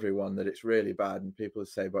tell everyone that it's really bad, and people would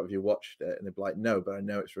say, "But have you watched it?" And they'd be like, "No, but I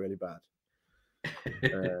know it's really bad."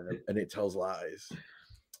 And it tells lies.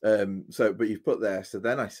 But you've put there. So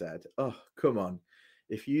then I said, "Oh, come on.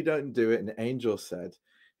 If you don't do it," and Angel said,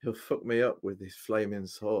 "He'll fuck me up with his flaming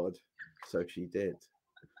sword." So she did.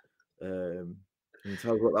 Can you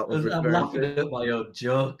tell what that was? I'm laughing at my own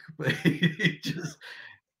joke, but just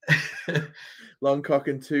long cock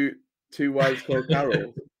and two wives called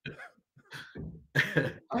Carol.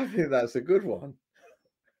 I think that's a good one.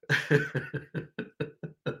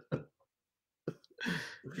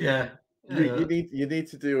 Yeah. You need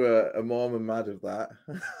to do a MormonMad of that.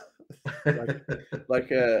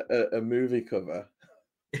 like a movie cover.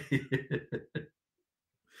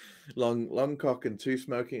 Long cock and two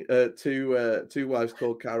wives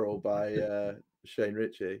called Carol by Shane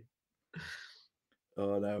Ritchie.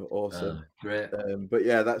 Oh no, awesome. Great. But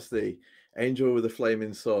yeah, that's the angel with a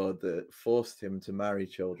flaming sword that forced him to marry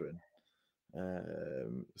children.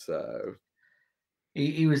 So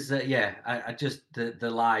he was, I just the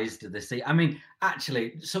lies to the sea. I mean,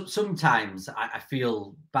 actually, sometimes I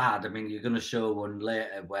feel bad. I mean, you're going to show one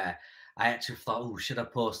later where I actually thought, oh, should I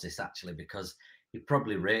post this actually? Because he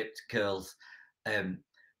probably raped girls.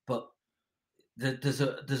 But there's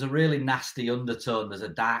a really nasty undertone. There's a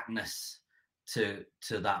darkness to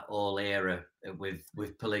that whole era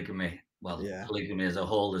with polygamy. Well, yeah, polygamy as a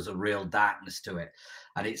whole, there's a real darkness to it,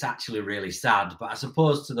 and it's actually really sad. But I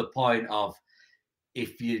suppose to the point of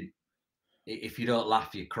if you don't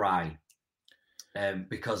laugh, you cry,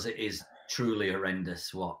 because it is truly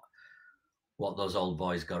horrendous what those old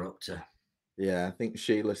boys got up to. yeah. I think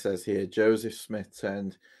Sheila says here, Joseph Smith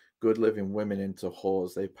turned good living women into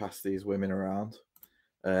whores. They passed these women around.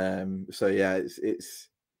 So yeah, it's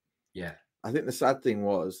yeah. I think the sad thing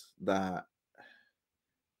was that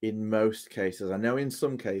in most cases, I know in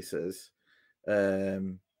some cases,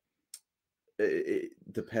 the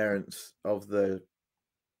parents of the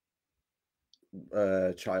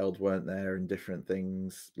child weren't there, and different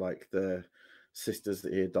things like the sisters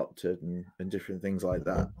that he adopted and different things like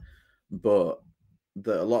that. But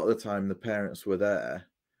a lot of the time, the parents were there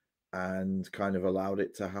and kind of allowed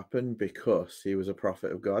it to happen because he was a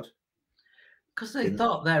prophet of God. Because they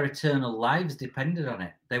thought their eternal lives depended on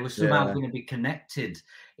it. They were somehow going to be connected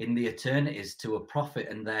in the eternities to a prophet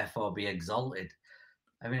and therefore be exalted.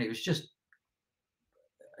 I mean, it was just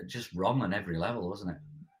wrong on every level, wasn't it?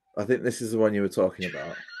 I think this is the one you were talking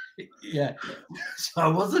about. Yeah. So I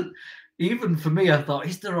wasn't, even for me, I thought,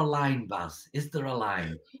 is there a line, Baz? Is there a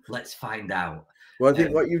line? Let's find out. Well, I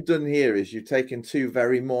think what you've done here is you've taken two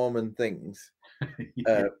very Mormon things,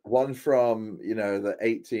 one from, the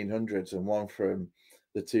 1800s and one from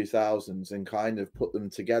the 2000s, and kind of put them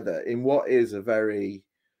together in what is a very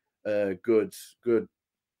good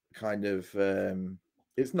kind of,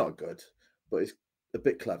 it's not good, but it's a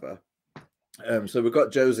bit clever. So we've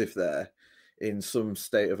got Joseph there in some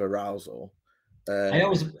state of arousal. I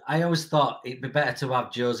always thought it'd be better to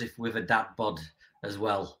have Joseph with a dad bod as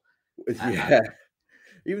well. Yeah.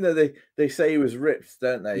 Even though they say he was ripped,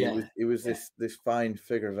 don't they? Yeah, He was this fine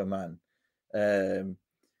figure of a man. I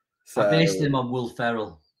based him on Will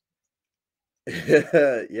Ferrell.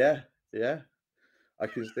 yeah, I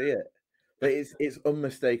can see it, but it's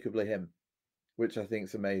unmistakably him, which I think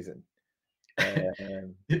is amazing.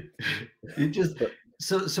 It just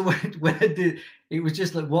so when I did, it was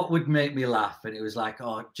just like, what would make me laugh, and it was like,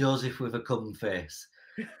 oh, Joseph with a cum face.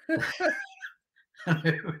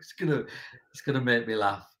 it's gonna make me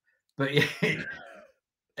laugh, but yeah.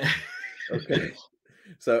 Okay.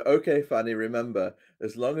 So, okay, Fanny, remember,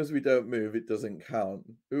 as long as we don't move, it doesn't count.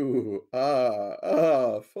 Ooh,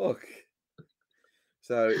 fuck.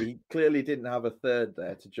 So he clearly didn't have a third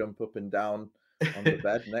there to jump up and down on the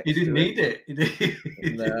bed next to him. He didn't need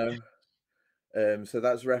it. No. So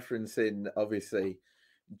that's referencing, obviously,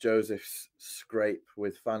 Joseph's scrape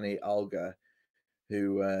with Fanny Alga,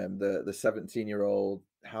 who the 17-year-old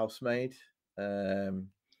housemaid. And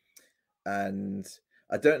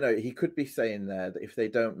I don't know, he could be saying there that if they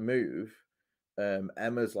don't move,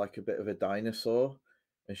 Emma's like a bit of a dinosaur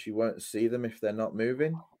and she won't see them if they're not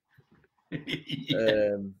moving. But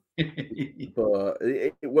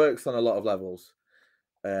it works on a lot of levels.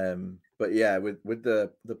 But yeah, with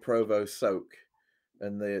the Provo soak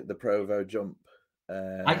and the Provo jump.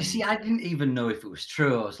 I didn't even know if it was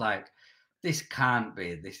true. I was like, this can't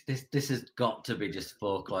be. This has got to be just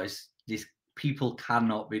folklore. These people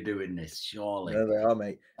cannot be doing this, surely. No, they are,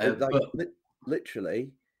 mate.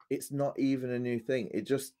 Literally, it's not even a new thing.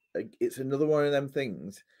 It's another one of them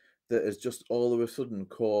things that has just all of a sudden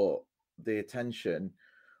caught the attention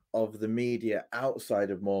of the media outside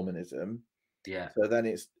of Mormonism. Yeah. So then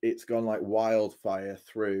it's gone like wildfire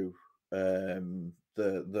through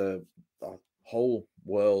the whole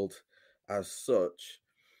world as such.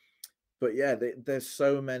 But yeah, there's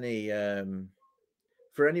so many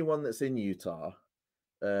for anyone that's in Utah,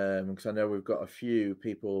 because I know we've got a few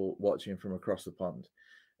people watching from across the pond.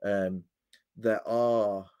 There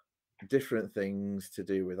are different things to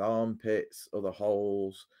do with armpits, other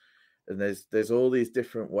holes, and there's all these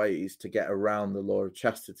different ways to get around the law of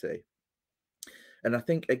chastity. And I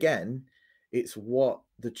think, again, it's what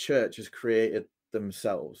the church has created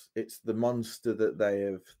themselves. It's the monster that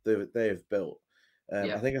they have built.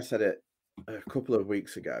 I think I said it a couple of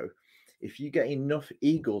weeks ago. If you get enough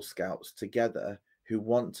Eagle Scouts together who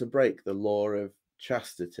want to break the law of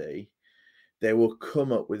chastity, they will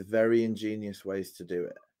come up with very ingenious ways to do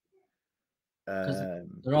it.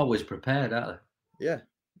 They're always prepared, aren't they?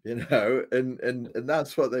 you know, and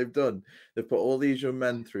that's what they've done. They've put all these young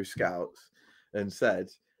men through scouts and said,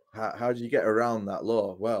 how do you get around that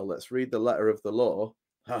law? Well, let's read the letter of the law.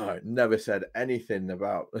 Oh, it never said anything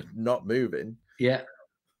about not moving. Yeah.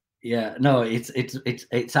 Yeah, no,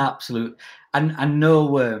 it's absolute, and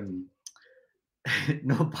no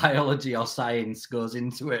no biology or science goes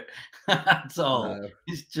into it at all. No.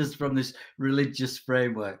 It's just from this religious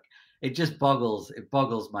framework. It just boggles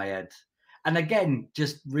my head, and again,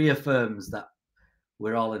 just reaffirms that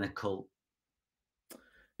we're all in a cult.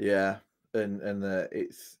 Yeah, and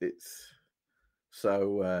it's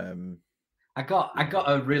so. I got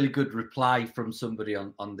a really good reply from somebody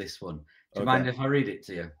on this one. Do you mind if I read it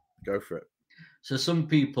to you? Go for it. So some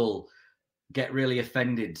people get really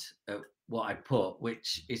offended at what I put,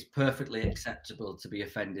 which is perfectly acceptable to be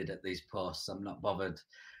offended at these posts. I'm not bothered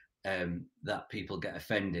that people get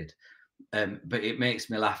offended. But it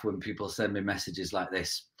makes me laugh when people send me messages like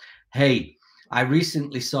this. Hey, I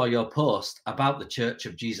recently saw your post about the Church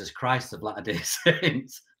of Jesus Christ of Latter-day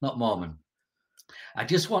Saints, not Mormon. I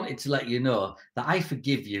just wanted to let you know that I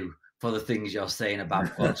forgive you for the things you're saying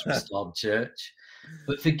about God's restored church.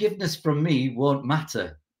 But forgiveness from me won't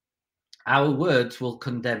matter. Our words will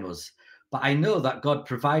condemn us. But I know that God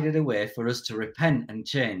provided a way for us to repent and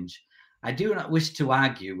change. I do not wish to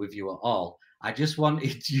argue with you at all. I just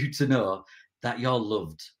wanted you to know that you're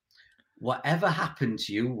loved. Whatever happened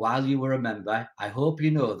to you while you were a member, I hope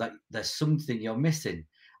you know that there's something you're missing.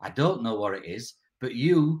 I don't know what it is, but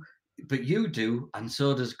you do, and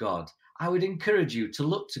so does God. I would encourage you to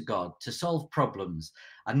look to God to solve problems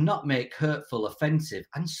and not make hurtful, offensive,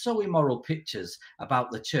 and so immoral pictures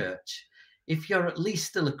about the church. If you're at least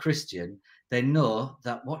still a Christian, then know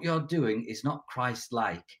that what you're doing is not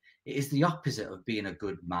Christ-like. It is the opposite of being a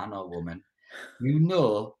good man or woman. You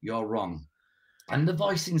know you're wrong. And the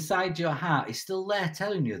voice inside your heart is still there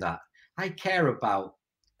telling you that. I care about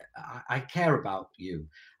you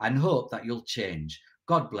and hope that you'll change.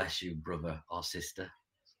 God bless you, brother or sister.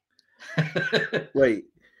 Wait,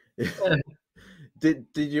 did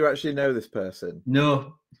you actually know this person?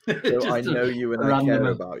 No. So I know you and I care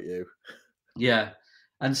about you. Yeah.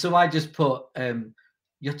 And so I just put,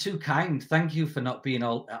 you're too kind. Thank you for not being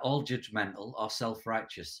all judgmental or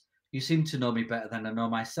self-righteous. You seem to know me better than I know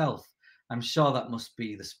myself. I'm sure that must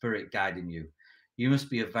be the Spirit guiding you. You must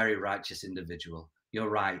be a very righteous individual. You're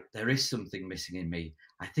right. There is something missing in me.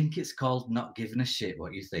 I think it's called not giving a shit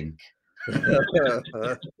what you think.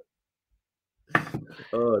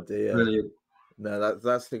 Oh dear. Brilliant. No,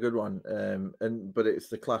 that's a good one. But it's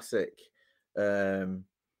the classic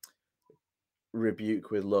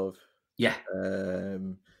rebuke with love. Yeah.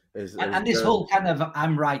 And this whole kind of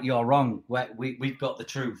I'm right, you're wrong, where we've got the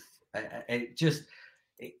truth. It just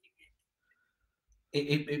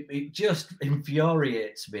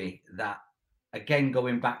infuriates me that, again,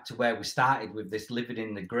 going back to where we started with this living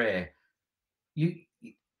in the grey, you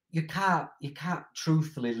can't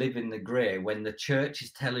truthfully live in the grey when the church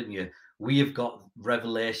is telling you we have got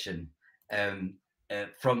revelation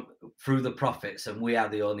through the prophets and we are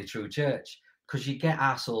the only true church. Because you get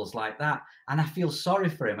assholes like that, and I feel sorry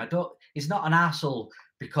for him. He's not an asshole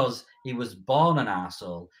because he was born an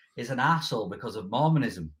asshole. He's an asshole because of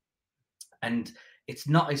Mormonism, and it's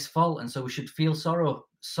not his fault. And so we should feel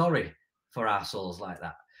sorry for assholes like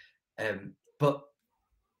that. But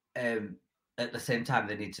at the same time,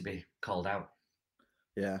 they need to be called out.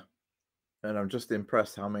 Yeah, and I'm just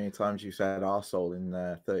impressed how many times you said arsehole in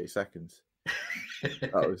 30 seconds.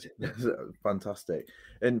 That was fantastic.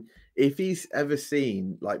 And if he's ever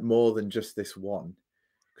seen like more than just this one,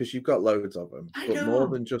 because you've got loads of them, but more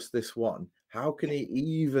than just this one, how can he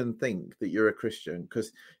even think that you're a Christian?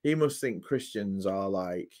 Because he must think Christians are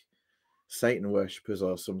like Satan worshippers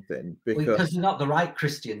or something. Because they're not the right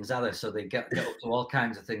Christians, are they? So they get up to all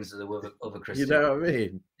kinds of things that other Christians. You know what I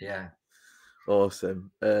mean? Yeah.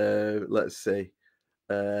 Awesome. Let's see.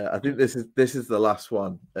 I think this is the last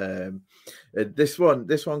one. This one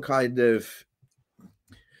kind of,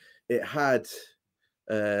 it had,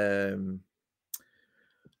 I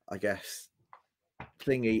guess,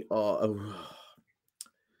 thingy or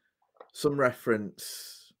some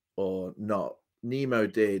reference or not. Nemo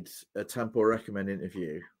did a Temple Recommend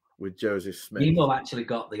interview with Joseph Smith. Nemo actually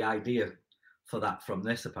got the idea for that from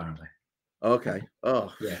this, apparently. Okay.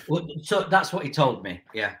 Oh, yeah. Well, so that's what he told me.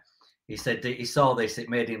 Yeah. He said he saw this, it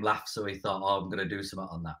made him laugh, so he thought, "Oh, I'm going to do something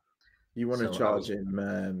on that." You want to charge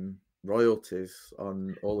him royalties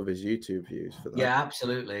on all of his YouTube views for that? Yeah,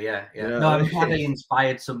 absolutely. Yeah. No, I'm glad he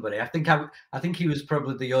inspired somebody. I think he was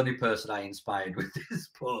probably the only person I inspired with this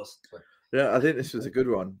post. But... Yeah, I think this was a good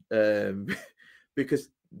one because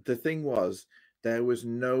the thing was, there was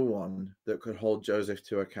no one that could hold Joseph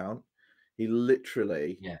to account. He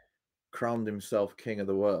literally crowned himself king of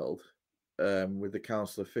the world with the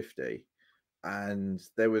Council of 50, and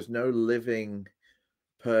there was no living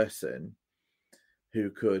person who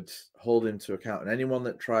could hold him to account. And anyone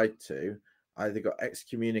that tried to either got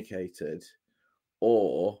excommunicated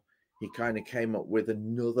or he kind of came up with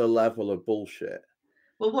another level of bullshit.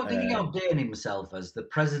 Well, what did he ordain himself as? The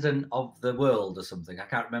president of the world or something? I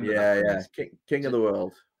can't remember. Yeah, king of the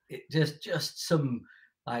world. It just some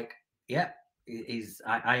like, I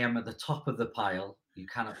am at the top of the pile. You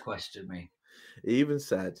cannot question me. He even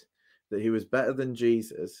said that he was better than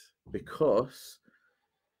Jesus because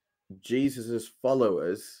Jesus's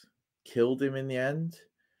followers killed him in the end.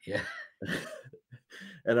 Yeah.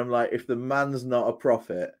 And I'm like, if the man's not a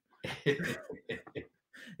prophet, he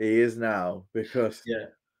is now, because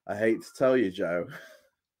I hate to tell you, Joe,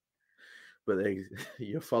 but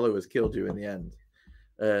your followers killed you in the end.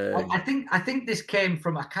 I think this came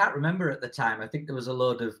from, I can't remember at the time. I think there was a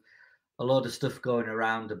load of stuff going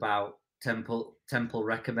around about temple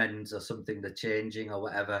recommends or something, the changing or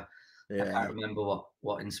whatever. I can't remember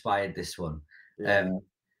what inspired this one.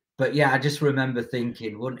 But I just remember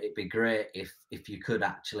thinking, wouldn't it be great if you could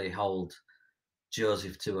actually hold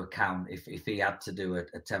Joseph to account if he had to do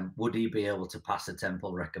would he be able to pass a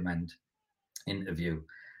temple recommend interview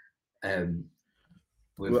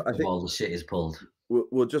with all the shit he's pulled?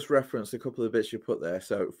 We'll just reference a couple of bits you put there.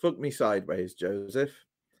 So, fuck me sideways, Joseph.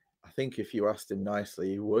 I think if you asked him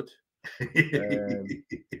nicely, he would.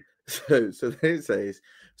 So then it says,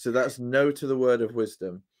 so that's no to the word of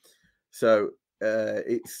wisdom. So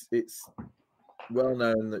it's well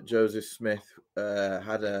known that Joseph Smith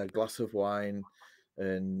had a glass of wine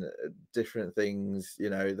and different things,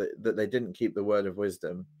 that they didn't keep the word of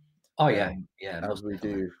wisdom. Oh yeah, as we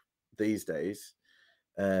do these days.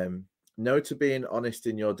 No to being honest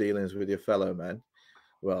in your dealings with your fellow men.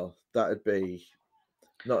 Well, that would be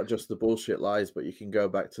not just the bullshit lies, but you can go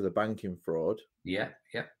back to the banking fraud. Yeah.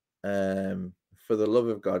 For the love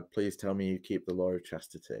of God, please tell me you keep the law of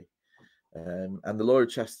chastity. And the law of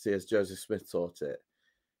chastity, as Joseph Smith taught it,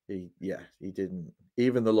 he didn't.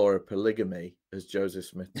 Even the law of polygamy, as Joseph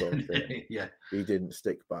Smith taught it, he didn't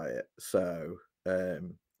stick by it. So I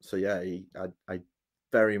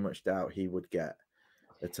very much doubt he would get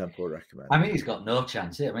a temple recommend. I mean, he's got no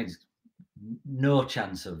chance. I mean, he's no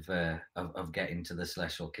chance of getting to the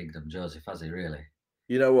celestial kingdom, Joseph, has he really?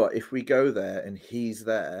 You know what? If we go there and he's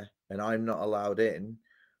there and I'm not allowed in,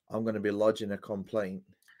 I'm going to be lodging a complaint.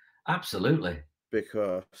 Absolutely.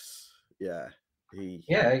 Because it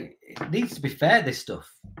needs to be fair, this stuff.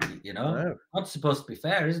 Not supposed to be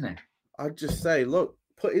fair, isn't it? I'd just say, look,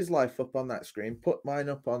 put his life up on that screen, put mine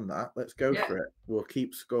up on that. Let's go for it. We'll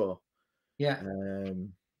keep score.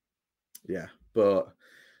 But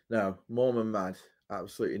no, MormonMad,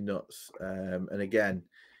 absolutely nuts. And again,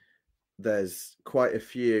 there's quite a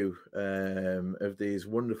few of these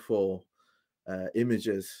wonderful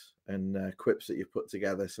images and quips that you've put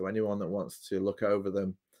together. So anyone that wants to look over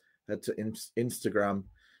them, head to Instagram,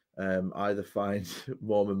 either find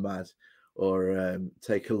MormonMad or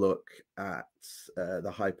take a look at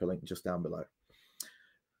the hyperlink just down below.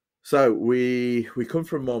 So we come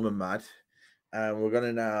from MormonMad, and we're going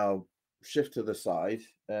to now shift to the side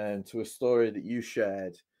to a story that you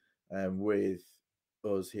shared with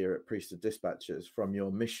us here at Priesthood Dispatches from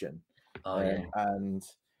your mission. And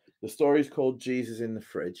the story is called Jesus in the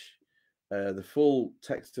Fridge. The full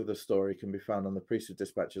text of the story can be found on the Priesthood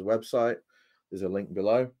Dispatches website. There's a link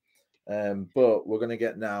below. But we're going to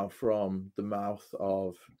get now from the mouth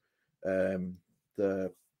of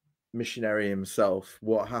the missionary himself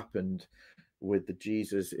what happened with the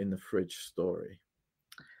Jesus in the Fridge story.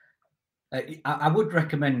 I would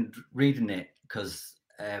recommend reading it because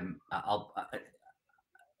I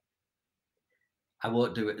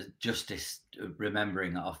won't do it justice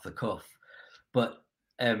remembering it off the cuff. But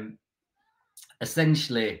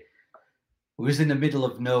essentially, we was in the middle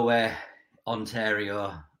of nowhere,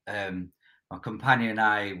 Ontario. My companion and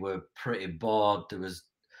I were pretty bored. There was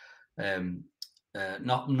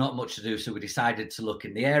not much to do, so we decided to look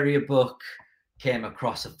in the area book. Came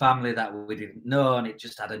across a family that we didn't know, and it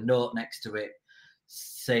just had a note next to it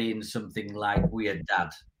saying something like "Weird Dad."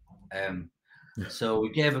 So we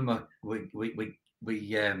gave him I can't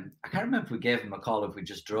remember if we gave him a call or if we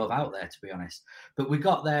just drove out there, to be honest. But we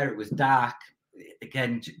got there. It was dark.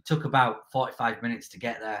 Again, it took about 45 minutes to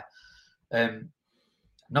get there.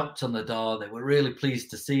 Knocked on the door. They were really pleased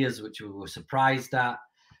to see us, which we were surprised at.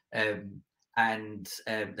 And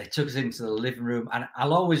they took us into the living room. And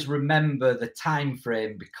I'll always remember the time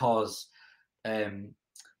frame because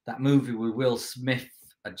that movie with Will Smith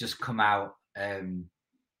had just come out. The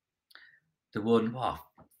one,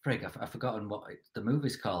 frig, I've forgotten what the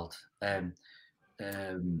movie's called. The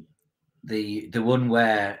one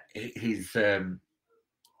where he's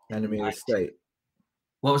Enemy of the State.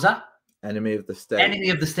 What was that? Enemy of the State. Enemy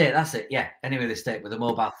of the State. That's it. Yeah, Enemy of the State with the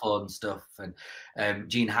mobile phone stuff and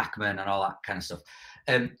Gene Hackman and all that kind of stuff.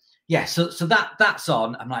 Yeah, so that's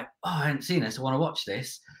on. I'm like, I haven't seen this. I want to watch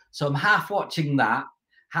this. So I'm half watching that,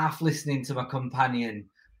 half listening to my companion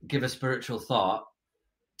give a spiritual thought.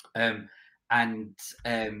 And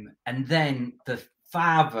then the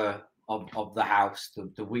father of the house,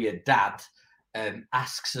 the weird dad,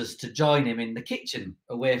 asks us to join him in the kitchen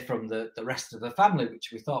away from the rest of the family,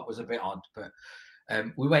 which we thought was a bit odd. But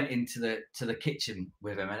we went into the kitchen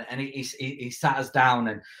with him, and he sat us down,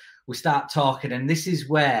 and we start talking. And this is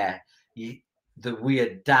where the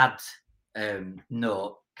weird dad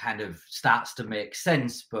note kind of starts to make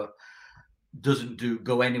sense, but doesn't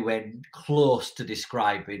go anywhere close to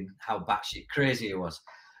describing how batshit crazy he was.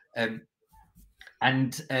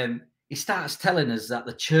 He starts telling us that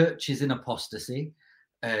the church is in apostasy,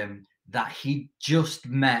 that he just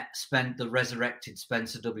spent the resurrected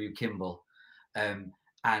Spencer W. Kimball,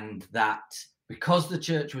 and that because the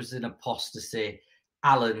church was in apostasy,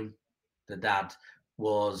 Alan, the dad,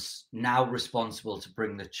 was now responsible to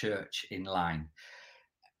bring the church in line.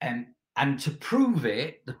 And to prove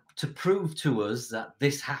it, to prove to us that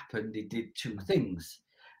this happened, he did two things.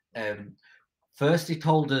 First, he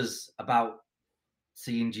told us about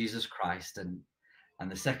seeing Jesus Christ, and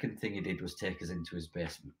the second thing he did was take us into his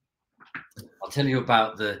basement. I'll tell you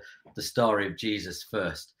about the story of Jesus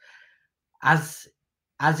first. As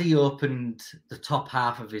he opened the top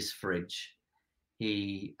half of his fridge,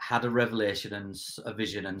 he had a revelation and a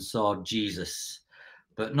vision and saw Jesus,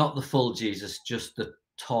 but not the full Jesus, just the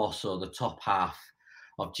torso, the top half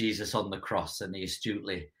of Jesus on the cross, and he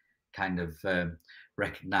astutely kind of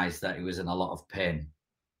recognized that he was in a lot of pain.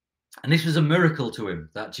 And this was a miracle to him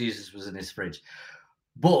that Jesus was in his fridge.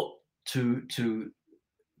 But to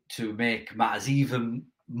make matters even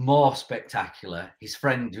more spectacular, his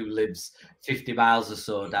friend who lives 50 miles or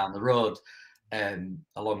so down the road, a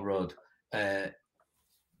long road,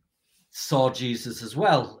 saw Jesus as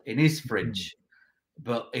well in his fridge,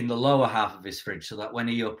 but in the lower half of his fridge, so that when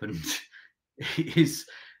he opened his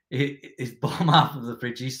bottom half of the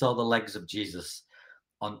fridge, he saw the legs of Jesus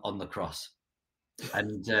on the cross.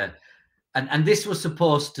 And this was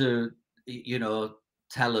supposed to,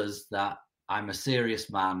 tell us that I'm a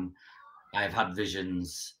serious man. I've had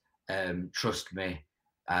visions. Trust me.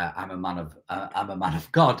 I'm a man of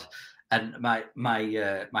God. And my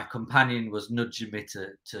companion was nudging me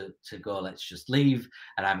to go. Let's just leave.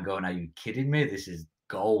 And I'm going, are you kidding me? This is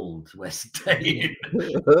gold. We're staying.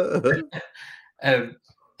 And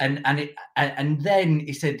then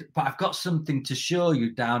he said, but I've got something to show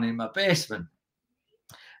you down in my basement.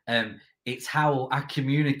 It's how I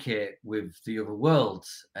communicate with the other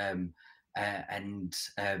worlds.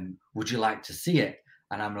 Would you like to see it?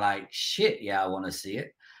 And I'm like, shit, yeah, I want to see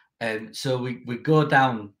it. So we go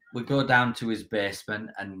down to his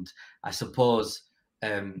basement, and I suppose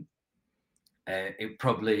it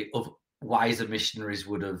probably wiser missionaries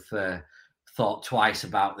would have thought twice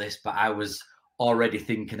about this, but I was already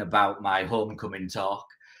thinking about my homecoming talk.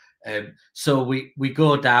 So we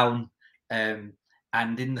go down,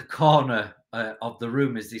 and in the corner of the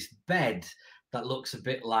room is this bed that looks a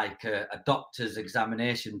bit like a doctor's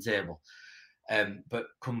examination table, but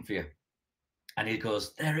comfier. And he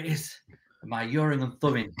goes, there it is, my Urim and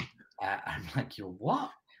Thummim. I'm like, you what?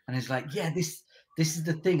 And he's like, yeah, this is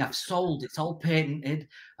the thing I've sold. It's all patented.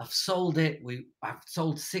 I've sold it. I've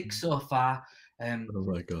sold 6 so far. Oh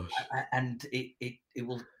my gosh! And it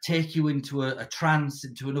will take you into a trance,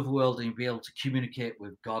 into another world, and you'll be able to communicate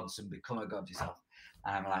with gods and become a god yourself.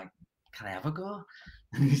 And I'm like, can I have a go?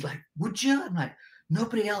 And he's like, would you? I'm like,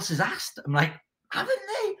 nobody else has asked. I'm like, haven't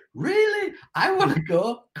they? Really? I want to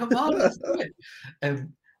go. Come on, let's do it.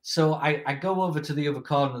 So I go over to the other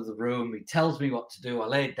corner of the room. He tells me what to do. I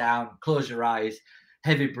lay down, close your eyes,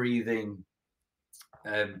 heavy breathing,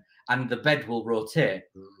 and the bed will rotate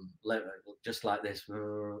just like this.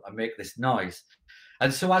 I make this noise,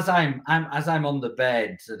 and so as I'm on the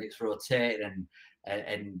bed and it's rotating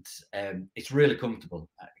and it's really comfortable,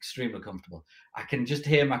 extremely comfortable. I can just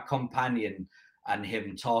hear my companion and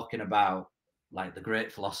him talking about like the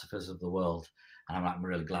great philosophers of the world. And I'm like, I'm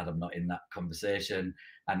really glad I'm not in that conversation.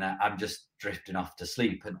 And I'm just drifting off to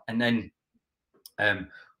sleep. And then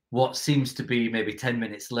what seems to be maybe 10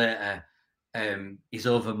 minutes later is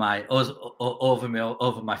over my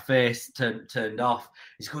face, turned off.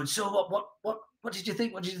 He's going, so what what did you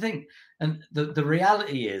think? What did you think? And the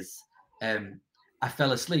reality is, I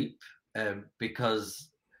fell asleep because,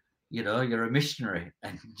 you know, you're a missionary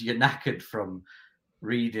and you're knackered from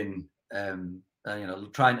reading, you know,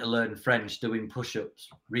 trying to learn French, doing push-ups,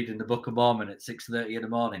 reading the Book of Mormon at 6:30 in the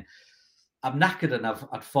morning. I'm knackered and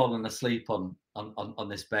I'd fallen asleep on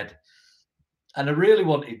this bed, and I really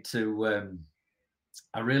wanted to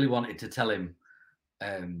tell him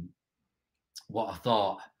what I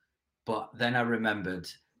thought, but then I remembered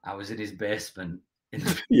I was in his basement in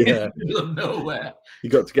the middle of nowhere. You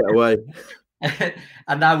got to get away.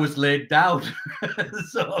 And I was laid down.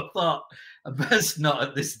 So I thought, I best not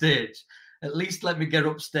at this stage. At least let me get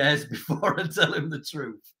upstairs before I tell him the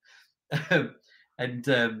truth.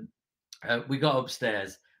 We got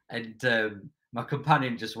upstairs, and my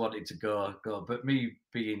companion just wanted to go. But me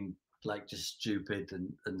being like just stupid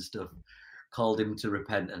and stuff, called him to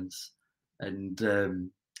repentance. And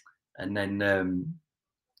then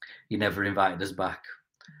he never invited us back.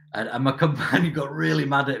 And my companion got really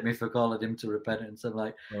mad at me for calling him to repentance. I'm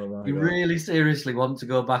like, you really seriously want to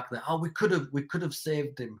go back there? Oh, we could have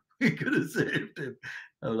saved him. We could have saved him.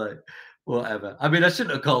 I'm like, whatever. I mean, I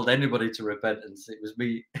shouldn't have called anybody to repentance. It was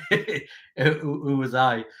me. Who was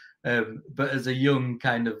I? But as a young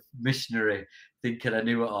kind of missionary, thinking I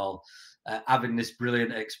knew it all, having this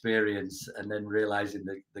brilliant experience, and then realizing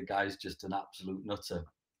that the guy's just an absolute nutter.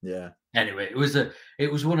 Yeah. Anyway, it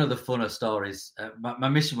was one of the funner stories. My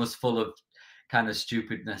mission was full of kind of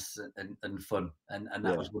stupidness and fun, and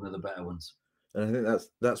that was one of the better ones. And I think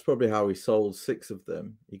that's probably how he sold 6 of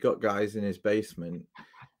them. He got guys in his basement,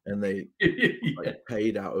 and they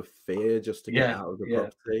paid out of fear just to get out of the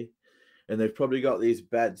property. And they've probably got these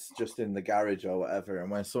beds just in the garage or whatever. And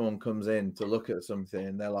when someone comes in to look at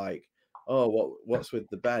something, they're like, "Oh, what's with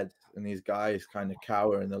the bed?" And these guys kind of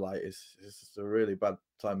cower, and they're like, "It's a really bad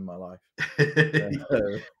time in my life."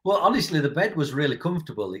 Well, honestly, the bed was really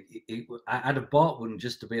comfortable. I'd have bought one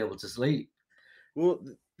just to be able to sleep. Well,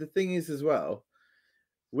 the thing is as well,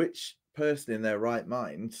 which person in their right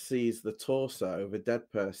mind sees the torso of a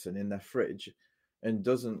dead person in their fridge and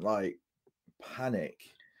doesn't like panic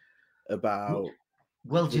about...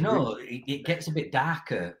 Well, do you know, it gets a bit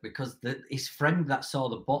darker because his friend that saw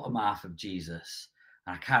the bottom half of Jesus,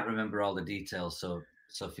 and I can't remember all the details, so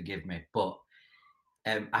forgive me, but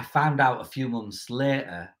I found out a few months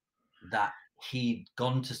later that he'd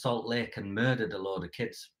gone to Salt Lake and murdered a load of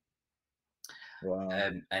kids. Wow.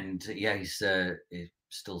 And yeah, he's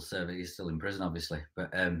still serving. He's still in prison, obviously.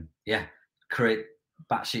 But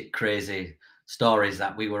batshit crazy stories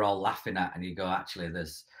that we were all laughing at, and you go, actually, I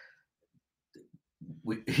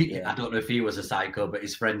don't know if he was a psycho, but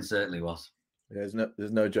his friend certainly was. There's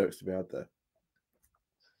no jokes to be had there.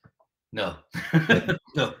 No,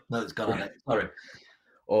 no, it's gone on it. Sorry.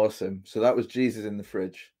 Awesome. So that was Jesus in the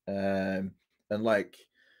Fridge. And like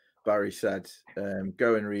Barrie said,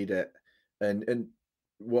 go and read it. And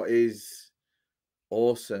what is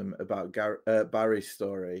awesome about Barry's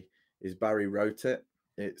story is Barrie wrote it.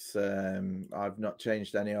 It's I've not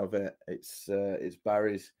changed any of it. It's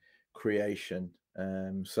Barry's creation.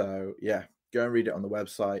 So yeah, go and read it on the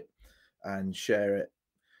website and share it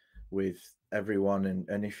with everyone.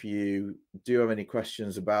 And if you do have any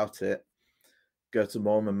questions about it, go to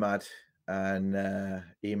MormonMad and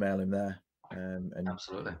email him there. And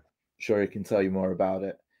absolutely, sure he can tell you more about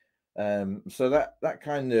it. So that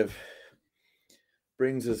kind of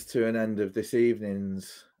brings us to an end of this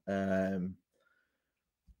evening's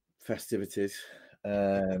festivities.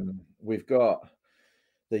 We've got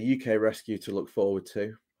the UK rescue to look forward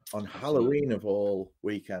to on Halloween of all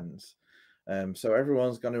weekends. So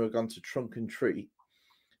everyone's going to have gone to Trunk and Treat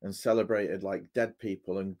and celebrated like dead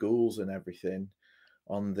people and ghouls and everything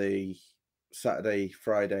on the Saturday,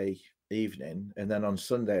 Friday evening. And then on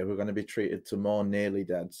Sunday, we're going to be treated to more nearly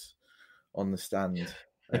deads on the stand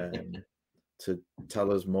to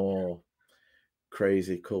tell us more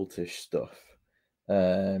crazy cultish stuff.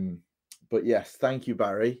 But yes, thank you,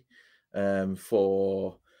 Barrie,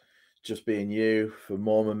 for just being you, for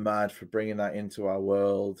MormonMad, for bringing that into our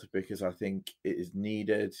world, because I think it is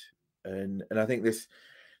needed. And I think this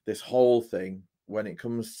whole thing, when it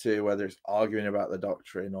comes to whether it's arguing about the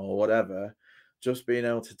doctrine or whatever, just being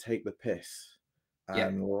able to take the piss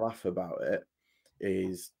and laugh about it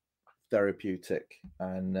is therapeutic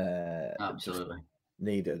and absolutely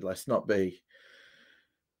needed. Let's not be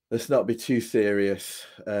too serious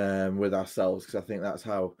with ourselves, because I think that's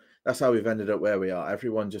how we've ended up where we are.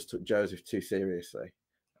 Everyone just took Joseph too seriously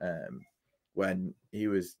when he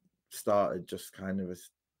was started just kind of as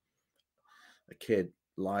a kid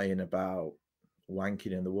lying about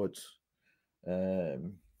wanking in the woods.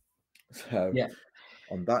 So Yeah.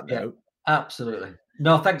 on that Yeah. note, Absolutely.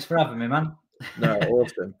 No, thanks for having me, man. no,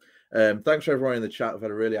 awesome. Thanks for everyone in the chat. We've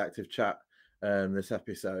had a really active chat this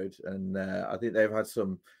episode, and I think they've had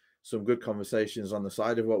some good conversations on the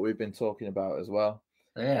side of what we've been talking about as well.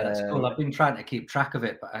 Yeah, that's cool. I've been trying to keep track of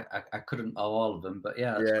it, but I couldn't know all of them. But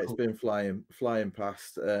yeah, that's It's cool. been flying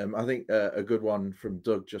past. I think a good one from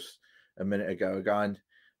Doug just a minute ago.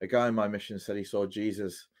 A guy in my mission said he saw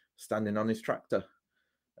Jesus standing on his tractor.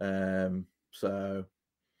 So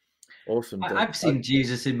awesome, Doug. I've seen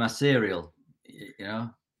Jesus in my cereal, you know.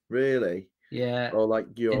 Really? Yeah. Or like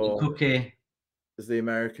In the your, cookie. as the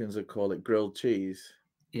Americans would call it, grilled cheese.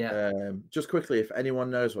 Yeah. Just quickly, if anyone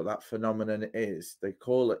knows what that phenomenon is, they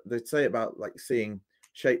say about like seeing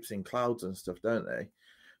shapes in clouds and stuff, don't they?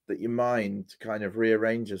 That your mind kind of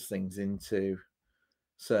rearranges things into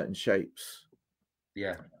certain shapes.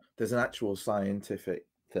 Yeah. There's an actual scientific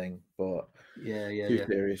thing, but Yeah. too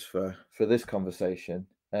serious for this conversation.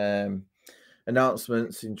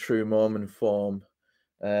 Announcements in true Mormon form.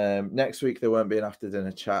 Next week there won't be an after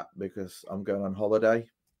dinner chat because I'm going on holiday.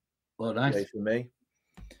 Well, nice. Yay for me.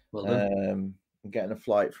 Well done. I'm getting a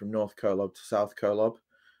flight from North Kolob to South Kolob,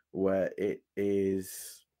 where it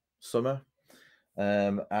is summer.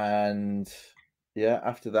 And yeah,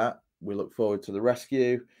 after that, we look forward to the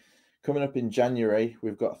rescue. Coming up in January,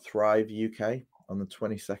 we've got Thrive UK on the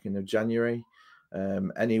 22nd of January.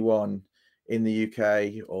 Anyone in the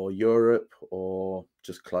UK or Europe or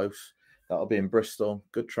just close, that'll be in Bristol.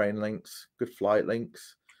 Good train links, good flight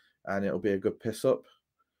links, and it'll be a good piss up.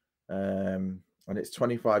 And it's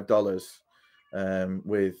 $25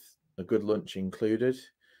 with a good lunch included.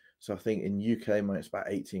 So I think in UK it's about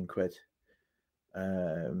 18 quid.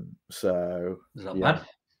 So Is that yeah. bad?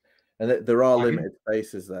 And there are limited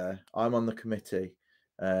spaces there. I'm on the committee,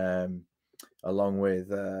 along with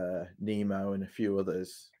Nemo and a few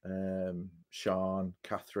others, Sean,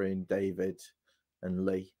 Catherine, David, and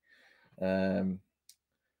Lee.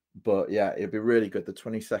 But yeah, it'll be really good. The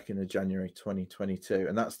 22nd of January, 2022,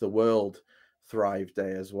 and that's the World Thrive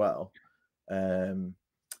Day as well.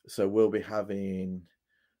 So we'll be having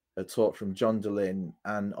a talk from John DeLynn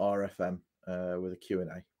and RFM with a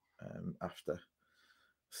Q&A after.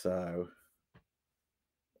 So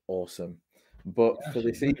awesome. But for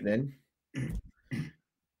this evening,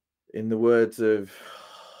 in the words of,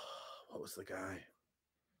 what was the guy?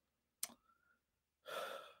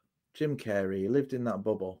 Jim Carrey. He lived in that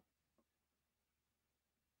bubble.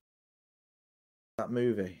 That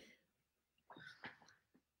movie.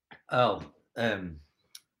 Oh,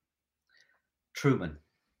 Truman.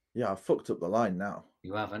 Yeah, I fucked up the line now.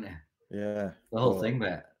 You haven't you? Yeah. The whole thing,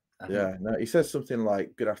 mate. Yeah, no, he says something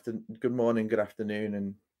like good morning, good afternoon,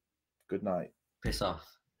 and good night. Piss off.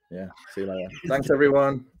 Yeah, see you later. Thanks,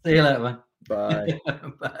 everyone. See you later, man. Bye.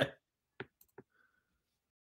 Bye.